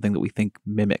or something that we think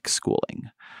mimics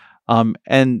schooling.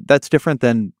 And that's different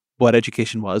than what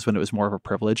education was when it was more of a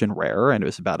privilege and rare, and it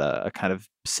was about a kind of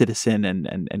citizen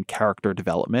and character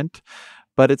development.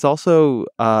 But it's also...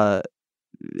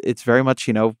 it's very much,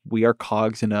 we are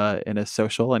cogs in a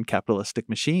social and capitalistic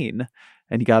machine,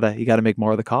 and you gotta make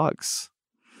more of the cogs.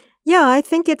 Yeah, I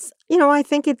think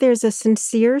there's a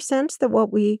sincere sense that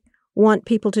what we want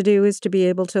people to do is to be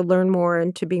able to learn more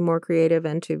and to be more creative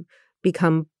and to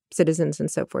become citizens and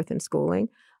so forth in schooling.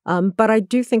 But I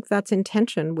do think that's in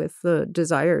tension with the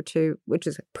desire which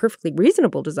is a perfectly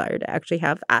reasonable desire, to actually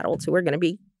have adults who are going to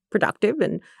be productive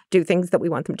and do things that we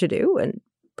want them to do and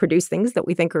produce things that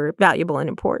we think are valuable and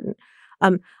important.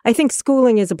 I think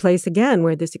schooling is a place, again,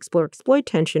 where this explore-exploit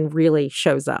tension really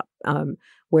shows up,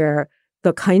 where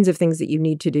the kinds of things that you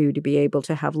need to do to be able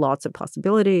to have lots of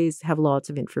possibilities, have lots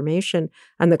of information,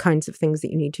 and the kinds of things that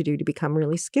you need to do to become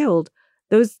really skilled,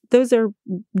 those are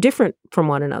different from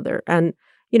one another. And,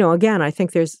 again, I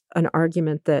think there's an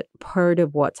argument that part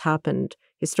of what's happened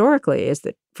historically is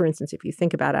that, for instance, if you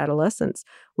think about adolescence,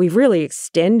 we've really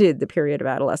extended the period of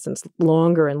adolescence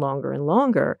longer and longer and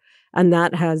longer. And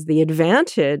that has the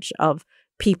advantage of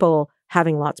people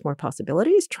having lots more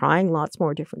possibilities, trying lots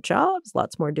more different jobs,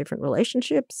 lots more different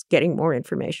relationships, getting more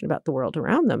information about the world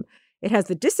around them. It has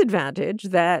the disadvantage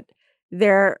that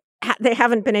they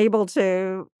haven't been able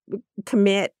to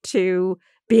commit to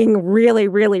being really,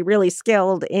 really, really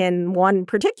skilled in one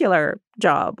particular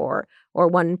job or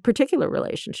one particular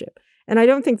relationship. And I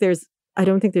don't think there's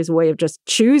a way of just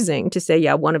choosing to say,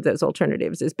 yeah, one of those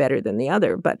alternatives is better than the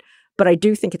other. But I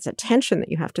do think it's a tension that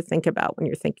you have to think about when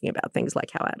you're thinking about things like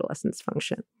how adolescents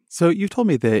function. So you've told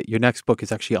me that your next book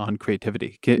is actually on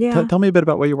creativity. Tell me a bit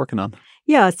about what you're working on.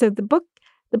 Yeah, so the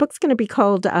book's going to be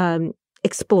called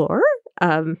Explore.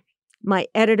 My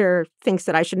editor thinks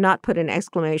that I should not put an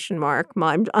exclamation mark.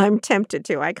 I'm tempted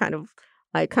to. I kind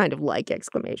of like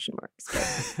exclamation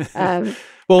marks. But,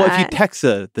 well, if you text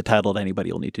the title to anybody,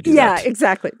 you'll need to do that. Yeah,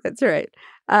 exactly. That's right.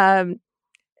 And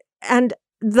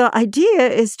the idea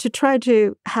is to try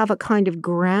to have a kind of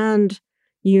grand,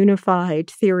 unified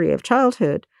theory of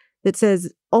childhood that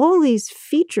says all these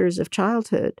features of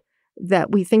childhood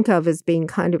that we think of as being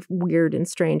kind of weird and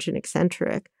strange and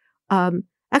eccentric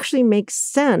actually makes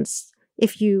sense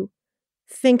if you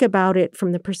think about it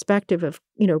from the perspective of,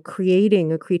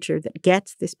 creating a creature that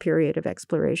gets this period of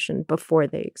exploration before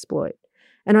they exploit.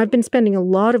 And I've been spending a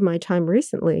lot of my time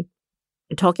recently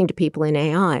talking to people in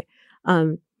AI.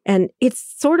 And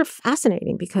it's sort of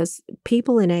fascinating because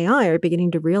people in AI are beginning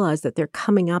to realize that they're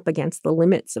coming up against the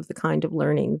limits of the kind of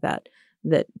learning that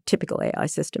typical AI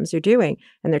systems are doing.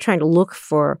 And they're trying to look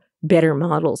for better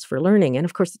models for learning. And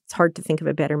of course, it's hard to think of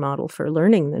a better model for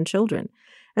learning than children.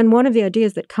 And one of the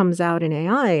ideas that comes out in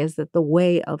AI is that the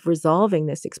way of resolving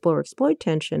this explore-exploit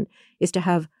tension is to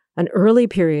have an early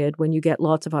period when you get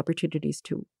lots of opportunities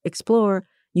to explore.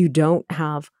 You don't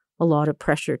have a lot of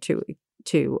pressure to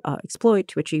to exploit,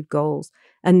 to achieve goals,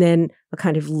 and then a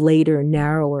kind of later,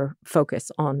 narrower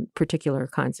focus on particular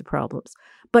kinds of problems.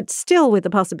 But still with the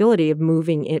possibility of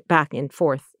moving it back and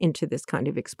forth into this kind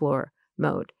of explore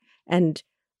mode. And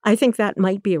I think that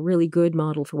might be a really good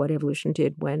model for what evolution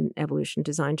did when evolution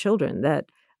designed children,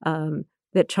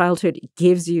 that childhood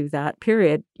gives you that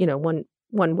period.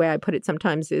 One way I put it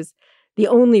sometimes is the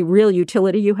only real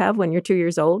utility you have when you're 2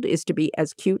 years old is to be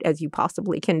as cute as you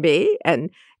possibly can be. And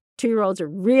 2-year-olds are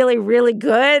really, really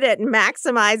good at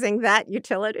maximizing that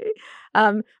utility.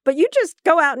 But you just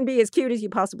go out and be as cute as you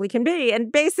possibly can be,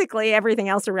 and basically everything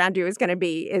else around you is going to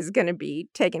be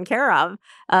taken care of.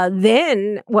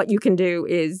 Then what you can do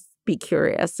is be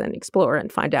curious and explore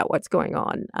and find out what's going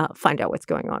on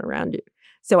around you.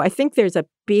 So I think there's a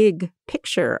big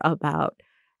picture about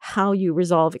how you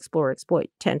resolve, explore, exploit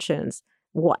tensions,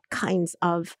 what kinds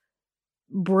of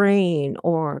brain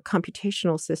or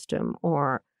computational system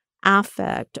or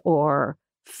affect or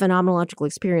phenomenological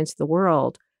experience of the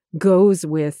world goes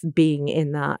with being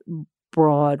in that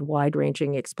broad,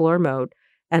 wide-ranging explore mode.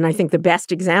 And I think the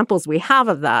best examples we have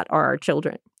of that are our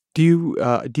children. Do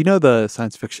you know the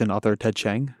science fiction author Ted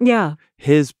Chiang? Yeah.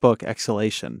 His book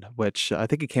Exhalation, which I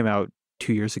think it came out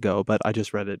 2 years ago, but I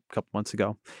just read it a couple months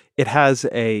ago.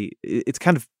 It's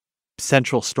kind of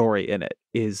central story in it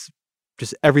is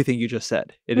just everything you just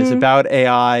said. It is about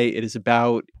AI. It is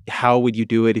about how would you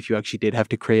do it if you actually did have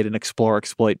to create an explore,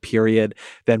 exploit period.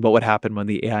 Then what would happen when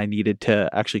the AI needed to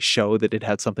actually show that it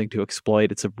had something to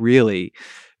exploit. It's a really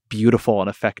beautiful and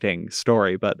affecting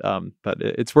story, but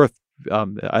it's worth,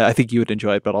 I think you would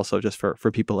enjoy it, but also just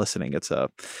for people listening,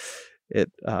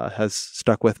 it has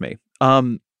stuck with me.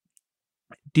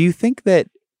 Do you think that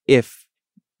if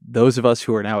those of us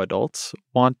who are now adults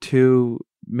want to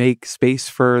make space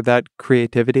for that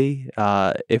creativity,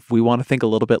 if we want to think a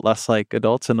little bit less like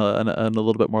adults and a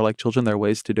little bit more like children, there are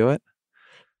ways to do it?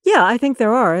 Yeah, I think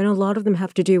there are. And a lot of them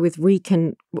have to do with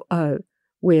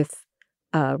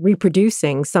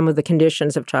reproducing some of the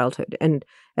conditions of childhood. And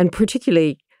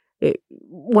particularly,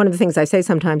 one of the things I say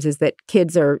sometimes is that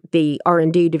kids are the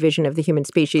R&D division of the human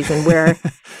species, and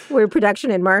we're production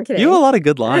and marketing. You have a lot of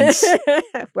good lines.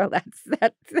 Well, that's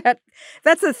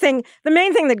the thing. The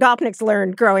main thing that Gopniks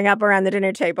learned growing up around the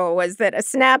dinner table was that a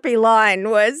snappy line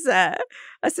was a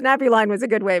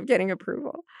good way of getting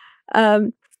approval.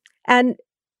 And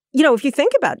if you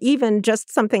think about even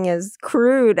just something as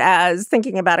crude as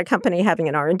thinking about a company having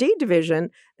an R&D division,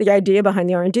 the idea behind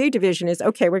the R&D division is,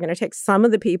 okay, we're going to take some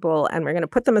of the people and we're going to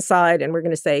put them aside and we're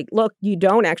going to say, look, you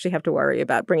don't actually have to worry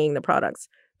about bringing the products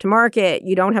to market.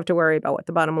 You don't have to worry about what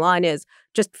the bottom line is.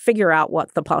 Just figure out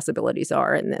what the possibilities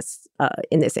are in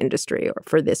this industry or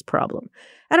for this problem.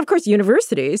 And of course,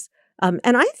 universities, and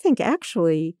I think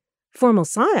actually formal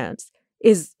science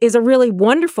is a really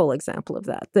wonderful example of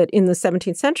that. That in the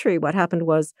 17th century, what happened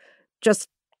was just,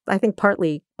 I think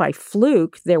partly by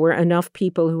fluke, there were enough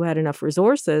people who had enough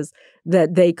resources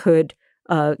that they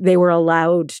were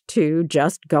allowed to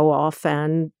just go off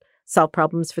and solve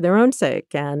problems for their own sake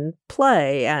and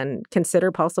play and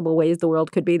consider possible ways the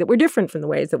world could be that were different from the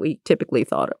ways that we typically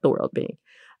thought of the world being.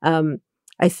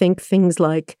 I think things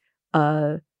like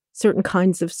certain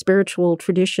kinds of spiritual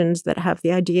traditions that have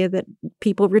the idea that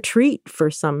people retreat for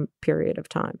some period of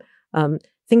time.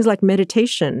 Things like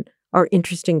meditation are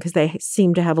interesting because they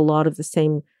seem to have a lot of the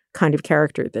same kind of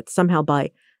character that somehow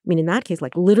in that case,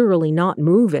 like literally not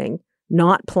moving,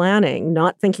 not planning,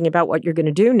 not thinking about what you're going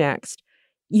to do next,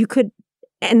 you could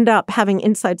end up having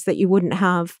insights that you wouldn't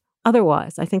have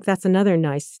otherwise. I think that's another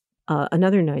nice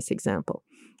example.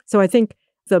 So I think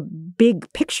the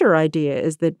big picture idea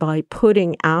is that by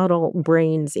putting adult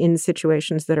brains in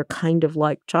situations that are kind of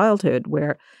like childhood,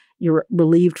 where you're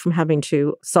relieved from having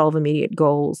to solve immediate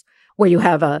goals, where you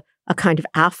have a kind of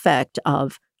affect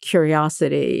of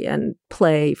curiosity and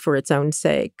play for its own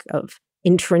sake, of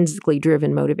intrinsically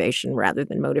driven motivation rather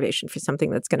than motivation for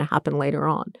something that's going to happen later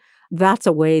on. That's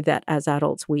a way that as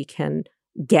adults we can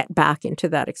get back into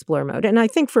that explore mode. And I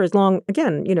think for as long,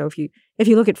 again, if you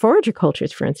look at forager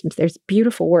cultures, for instance, there's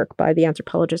beautiful work by the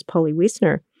anthropologist Polly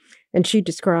Wiesner, and she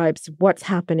describes what's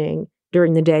happening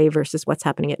during the day versus what's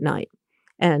happening at night.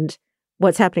 And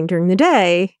what's happening during the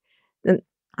day, and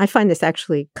I find this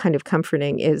actually kind of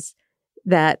comforting, is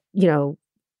that,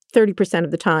 30%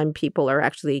 of the time people are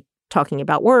actually talking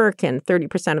about work, and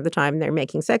 30% of the time they're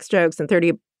making sex jokes, and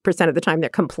 30% of the time they're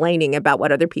complaining about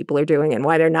what other people are doing and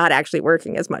why they're not actually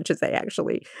working as much as they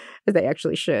actually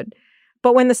should.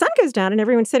 But when the sun goes down and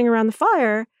everyone's sitting around the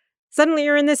fire, suddenly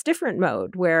you're in this different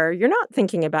mode where you're not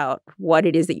thinking about what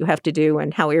it is that you have to do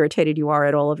and how irritated you are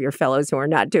at all of your fellows who are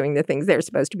not doing the things they're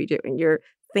supposed to be doing. You're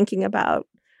thinking about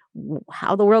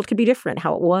how the world could be different,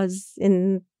 how it was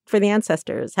for the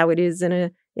ancestors, how it is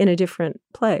in a different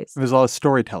place. There's a lot of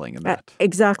storytelling in that.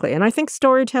 Exactly. And I think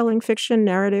storytelling, fiction,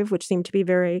 narrative, which seem to be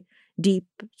very deep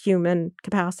human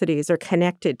capacities, are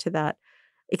connected to that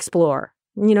explore.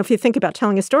 If you think about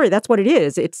telling a story, that's what it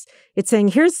is. It's saying,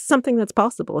 here's something that's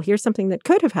possible. Here's something that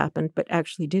could have happened, but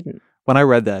actually didn't. When I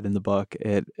read that in the book,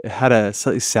 it had a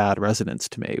slightly sad resonance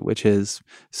to me, which is,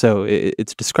 so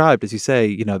it's described, as you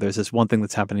say, there's this one thing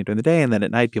that's happening during the day, and then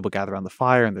at night people gather around the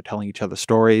fire and they're telling each other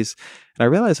stories. And I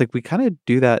realized, we kind of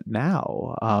do that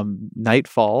now. Night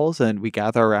falls and we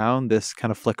gather around this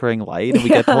kind of flickering light and we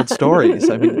get told stories.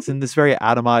 I mean, it's in this very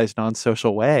atomized,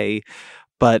 non-social way,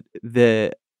 but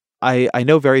I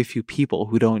know very few people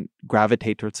who don't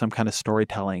gravitate towards some kind of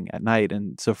storytelling at night.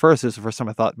 And so first, it was the first time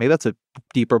I thought maybe that's a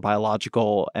deeper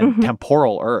biological and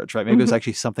temporal urge, right? Maybe it was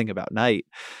actually something about night.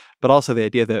 But also the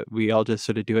idea that we all just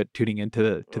sort of do it tuning into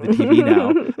the TV now.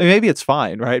 I mean, maybe it's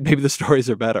fine, right? Maybe the stories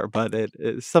are better, but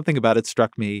something about it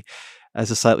struck me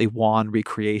as a slightly wan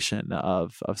recreation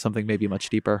of something maybe much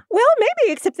deeper. Well,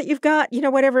 maybe, except that you've got,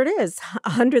 whatever it is,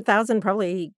 100,000,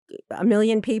 probably 1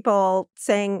 million people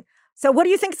saying, so what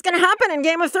do you think is going to happen in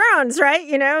Game of Thrones, right?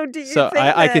 Do you think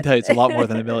I can tell you it's a lot more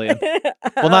than 1 million.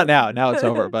 Well, not now. Now it's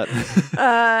over, but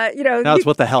now it's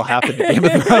what the hell happened in Game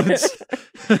of Thrones.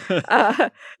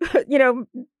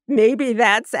 Maybe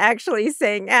that's actually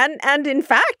saying, and in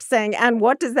fact saying, and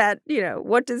what does that,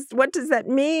 what does that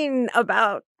mean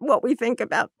about what we think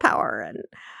about power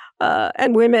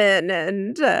and women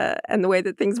and the way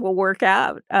that things will work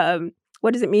out?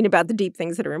 What does it mean about the deep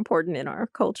things that are important in our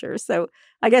culture? So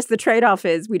I guess the trade-off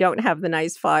is we don't have the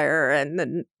nice fire and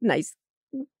the nice,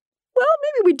 well,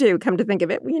 maybe we do, come to think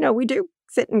of it. We do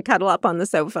sit and cuddle up on the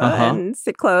sofa and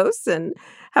sit close and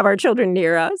have our children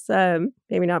near us.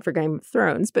 Maybe not for Game of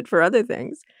Thrones, but for other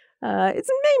things.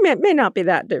 It may not be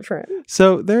that different.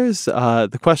 So there's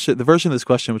the version of this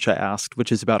question which I asked,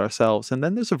 which is about ourselves. And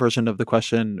then there's a version of the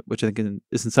question which I think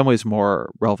is in some ways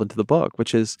more relevant to the book,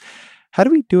 which is, how do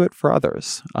we do it for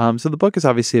others? So the book is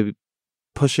obviously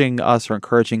pushing us or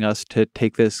encouraging us to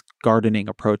take this gardening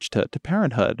approach to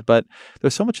parenthood. But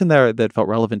there's so much in there that felt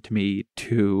relevant to me,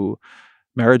 to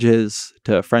marriages,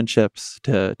 to friendships,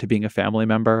 to being a family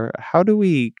member. How do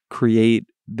we create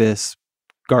this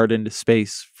gardened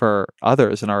space for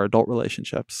others in our adult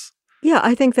relationships? Yeah,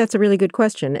 I think that's a really good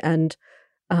question. And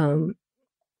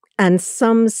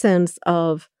some sense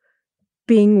of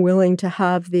being willing to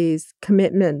have these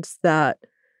commitments that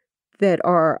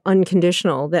are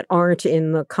unconditional, that aren't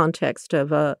in the context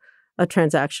of a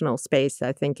transactional space,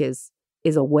 I think is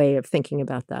a way of thinking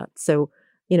about that. So,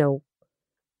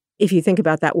 if you think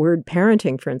about that word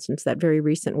parenting, for instance, that very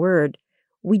recent word,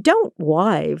 we don't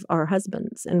wife our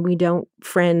husbands and we don't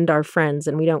friend our friends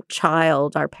and we don't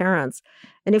child our parents.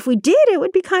 And if we did, it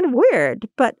would be kind of weird.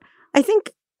 But I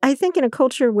think in a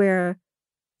culture where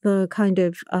the kind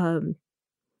of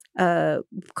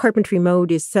carpentry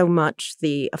mode is so much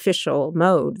the official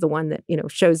mode, the one that,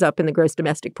 shows up in the gross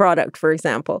domestic product, for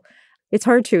example, it's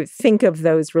hard to think of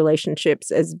those relationships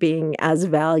as being as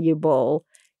valuable,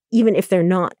 even if they're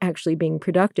not actually being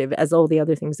productive, as all the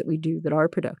other things that we do that are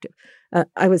productive.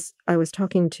 I was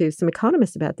talking to some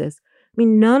economists about this. I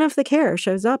mean, none of the care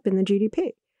shows up in the GDP.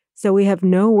 So we have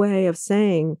no way of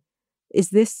saying,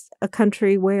 is this a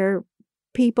country where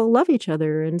people love each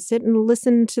other and sit and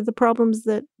listen to the problems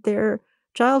that their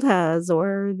child has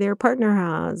or their partner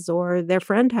has or their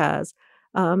friend has?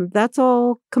 That's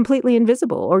all completely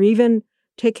invisible. Or even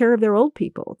take care of their old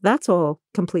people. That's all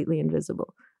completely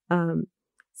invisible.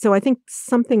 So I think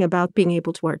something about being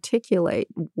able to articulate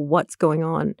what's going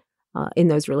on in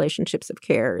those relationships of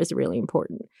care is really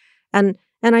important. And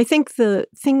I think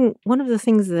one of the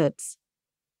things that's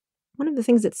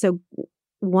so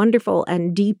wonderful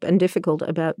and deep and difficult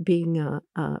about being a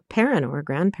parent or a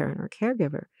grandparent or a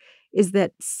caregiver is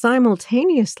that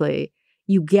simultaneously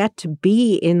you get to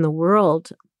be in the world,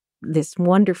 this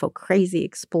wonderful, crazy,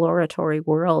 exploratory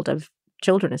world of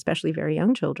children, especially very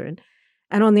young children.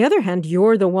 And on the other hand,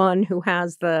 you're the one who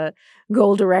has the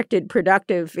goal-directed,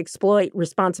 productive exploit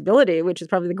responsibility, which is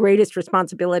probably the greatest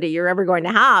responsibility you're ever going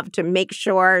to have, to make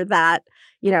sure that,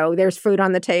 there's food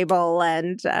on the table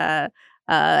and a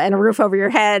roof over your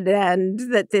head and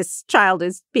that this child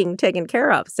is being taken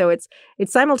care of. So it's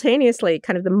simultaneously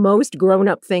kind of the most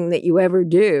grown-up thing that you ever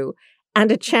do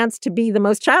and a chance to be the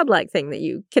most childlike thing that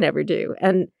you can ever do.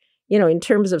 And, in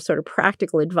terms of sort of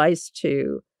practical advice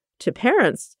to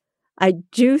parents, I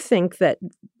do think that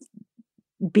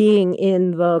being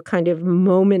in the kind of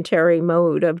momentary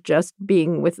mode of just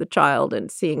being with the child and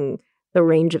seeing the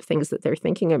range of things that they're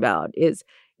thinking about is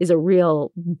a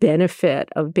real benefit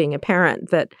of being a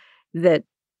parent that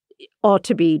ought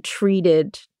to be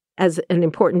treated as an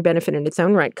important benefit in its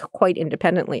own right, quite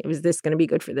independently. Is this going to be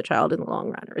good for the child in the long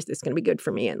run, or is this going to be good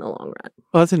for me in the long run?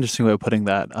 Well, that's an interesting way of putting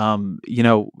that.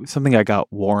 Something I got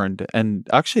warned, and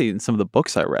actually in some of the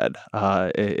books I read,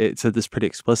 it said this pretty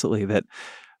explicitly, that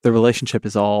the relationship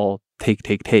is all take,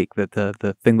 that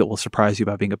the thing that will surprise you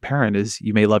about being a parent is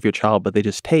you may love your child, but they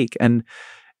just take. And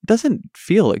it doesn't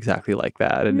feel exactly like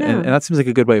that. And, No. and that seems like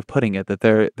a good way of putting it, that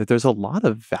there's a lot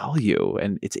of value.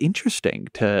 And it's interesting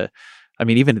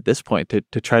even at this point,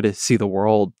 to try to see the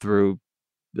world through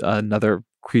another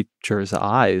creature's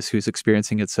eyes who's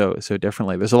experiencing it so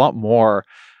differently. There's a lot more.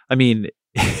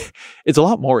 It's a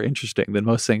lot more interesting than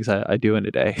most things I do in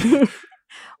a day.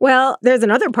 Well, there's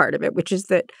another part of it, which is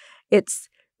that it's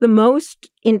the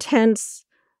most intense,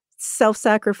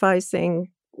 self-sacrificing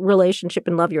relationship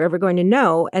and love you're ever going to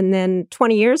know. And then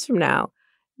 20 years from now,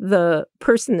 the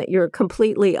person that you're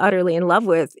completely, utterly in love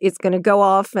with is going to go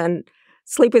off and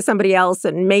sleep with somebody else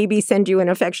and maybe send you an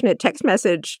affectionate text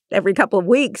message every couple of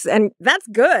weeks. And that's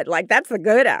good. Like, that's the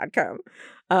good outcome.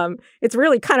 It's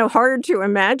really kind of hard to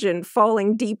imagine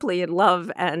falling deeply in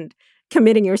love and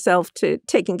committing yourself to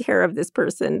taking care of this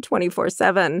person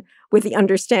 24/7 with the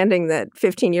understanding that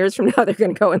 15 years from now, they're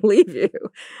going to go and leave you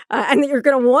and that you're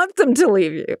going to want them to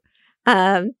leave you.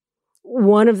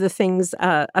 One of the things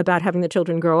about having the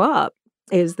children grow up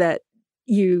is that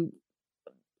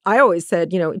I always said,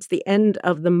 it's the end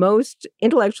of the most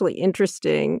intellectually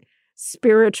interesting,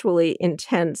 spiritually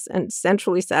intense, and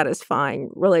centrally satisfying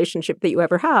relationship that you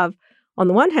ever have on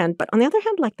the one hand. But on the other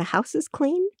hand, like, the house is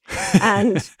clean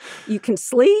and you can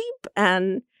sleep.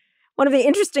 And one of the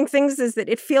interesting things is that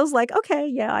it feels like, okay,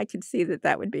 yeah, I could see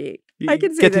that would be. I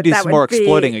could see get to that do that some would more be,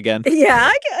 exploiting again.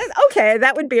 Yeah, okay,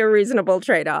 that would be a reasonable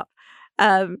trade-off.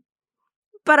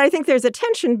 But I think there's a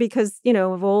tension because,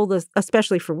 of all the,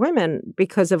 especially for women,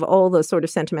 because of all the sort of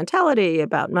sentimentality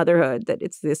about motherhood, that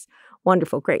it's this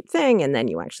wonderful, great thing, and then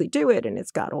you actually do it, and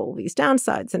it's got all these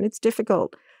downsides, and it's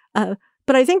difficult.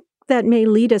 But I think that may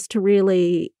lead us to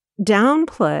really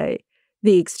downplay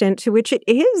the extent to which it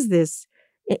is this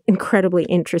incredibly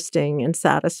interesting and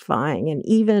satisfying, and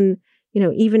even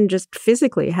just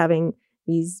physically having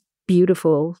these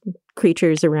beautiful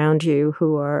creatures around you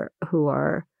who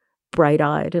are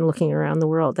bright-eyed and looking around the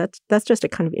world. That's just a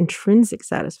kind of intrinsic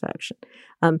satisfaction.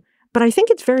 But I think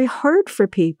it's very hard for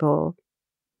people,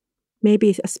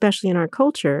 maybe especially in our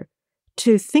culture,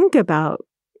 to think about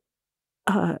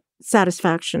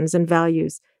satisfactions and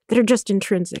values that are just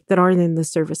intrinsic, that aren't in the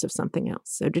service of something else.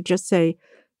 So to just say,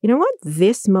 you know what,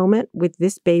 this moment with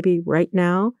this baby right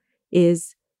now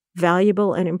is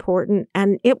valuable and important,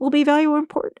 and it will be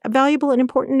valuable and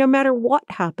important no matter what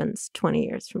happens 20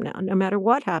 years from now, no matter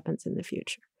what happens in the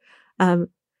future. And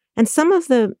some of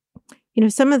the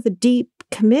deep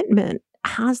commitment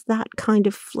has that kind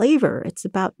of flavor. It's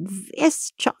about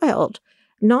this child,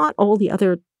 not all the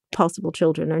other possible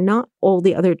children, or not all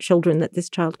the other children that this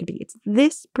child could be. It's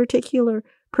this particular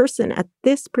person at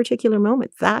this particular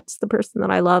moment. That's the person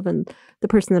that I love and the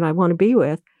person that I want to be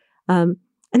with.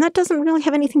 And that doesn't really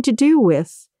have anything to do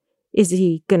with, is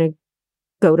he going to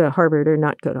go to Harvard or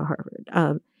not go to Harvard?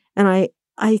 And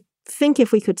I think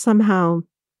if we could somehow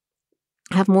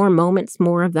have more moments,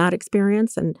 more of that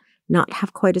experience, and not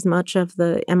have quite as much of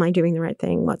the, am I doing the right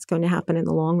thing? What's going to happen in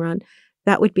the long run?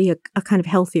 That would be a kind of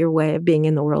healthier way of being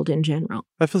in the world in general.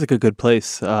 That feels like a good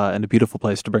place and a beautiful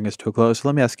place to bring us to a close. So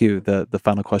let me ask you the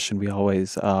final question we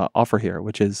always offer here,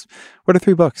 which is, what are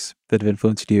 3 books that have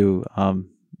influenced you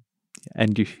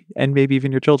and maybe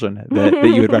even your children that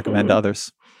you would recommend to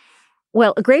others?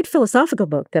 Well, a great philosophical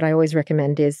book that I always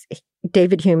recommend is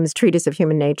David Hume's Treatise of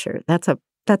Human Nature. That's a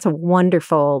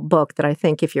wonderful book that I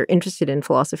think, if you're interested in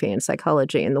philosophy and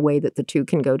psychology and the way that the two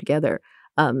can go together,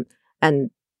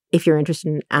 and if you're interested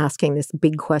in asking this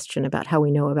big question about how we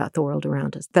know about the world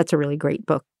around us, that's a really great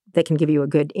book that can give you a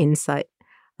good insight.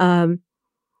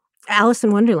 Alice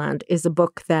in Wonderland is a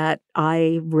book that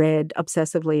I read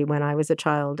obsessively when I was a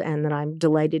child, and that I'm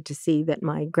delighted to see that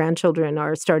my grandchildren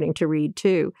are starting to read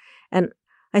too. And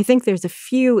I think there's a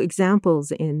few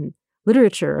examples in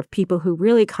literature of people who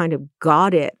really kind of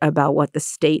got it about what the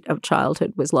state of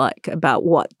childhood was like, about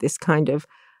what this kind of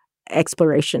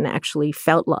exploration actually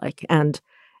felt like.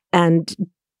 And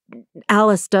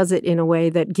Alice does it in a way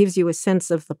that gives you a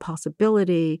sense of the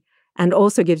possibility, and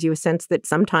also gives you a sense that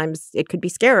sometimes it could be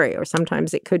scary, or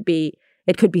sometimes it could be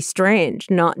strange,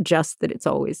 not just that it's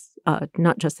always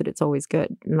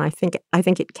good. And I think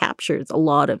it captures a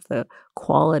lot of the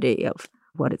quality of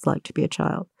what it's like to be a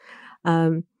child.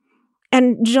 And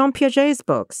Jean Piaget's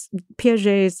books.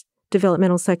 Piaget's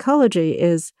developmental psychology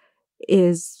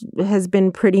has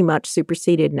been pretty much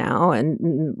superseded now,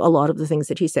 and a lot of the things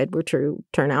that he said were true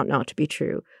turn out not to be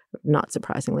true. Not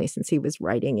surprisingly, since he was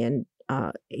writing in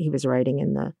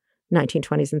the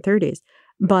 1920s and 30s.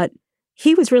 But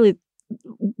he was really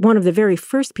one of the very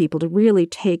first people to really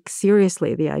take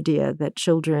seriously the idea that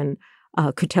children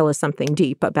could tell us something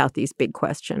deep about these big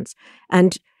questions.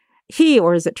 And he,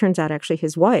 or as it turns out, actually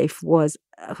his wife,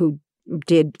 who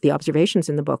did the observations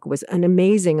in the book, was an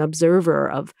amazing observer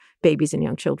of babies and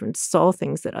young children, saw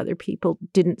things that other people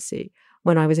didn't see.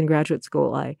 When I was in graduate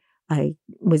school, I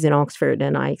was in Oxford,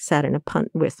 and I sat in a punt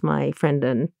with my friend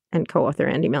and co-author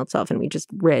Andy Meltzoff, and we just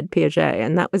read Piaget,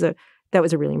 and that was a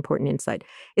really important insight.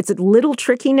 It's a little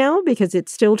tricky now because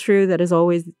it's still true that, as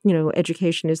always,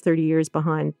 education is 30 years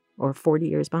behind or 40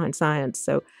 years behind science.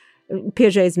 So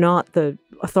Piaget is not the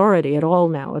authority at all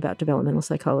now about developmental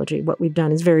psychology. What we've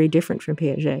done is very different from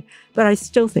Piaget, but I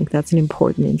still think that's an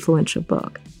important, influential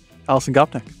book. Alison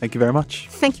Gopnik, thank you very much.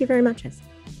 Thank you very much, Jess.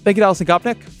 Thank you to Alison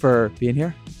Gopnik for being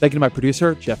here. Thank you to my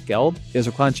producer, Jeff Geld. The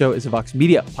Ezra Klein Show is a Vox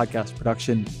Media podcast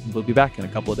production. We'll be back in a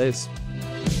couple of days.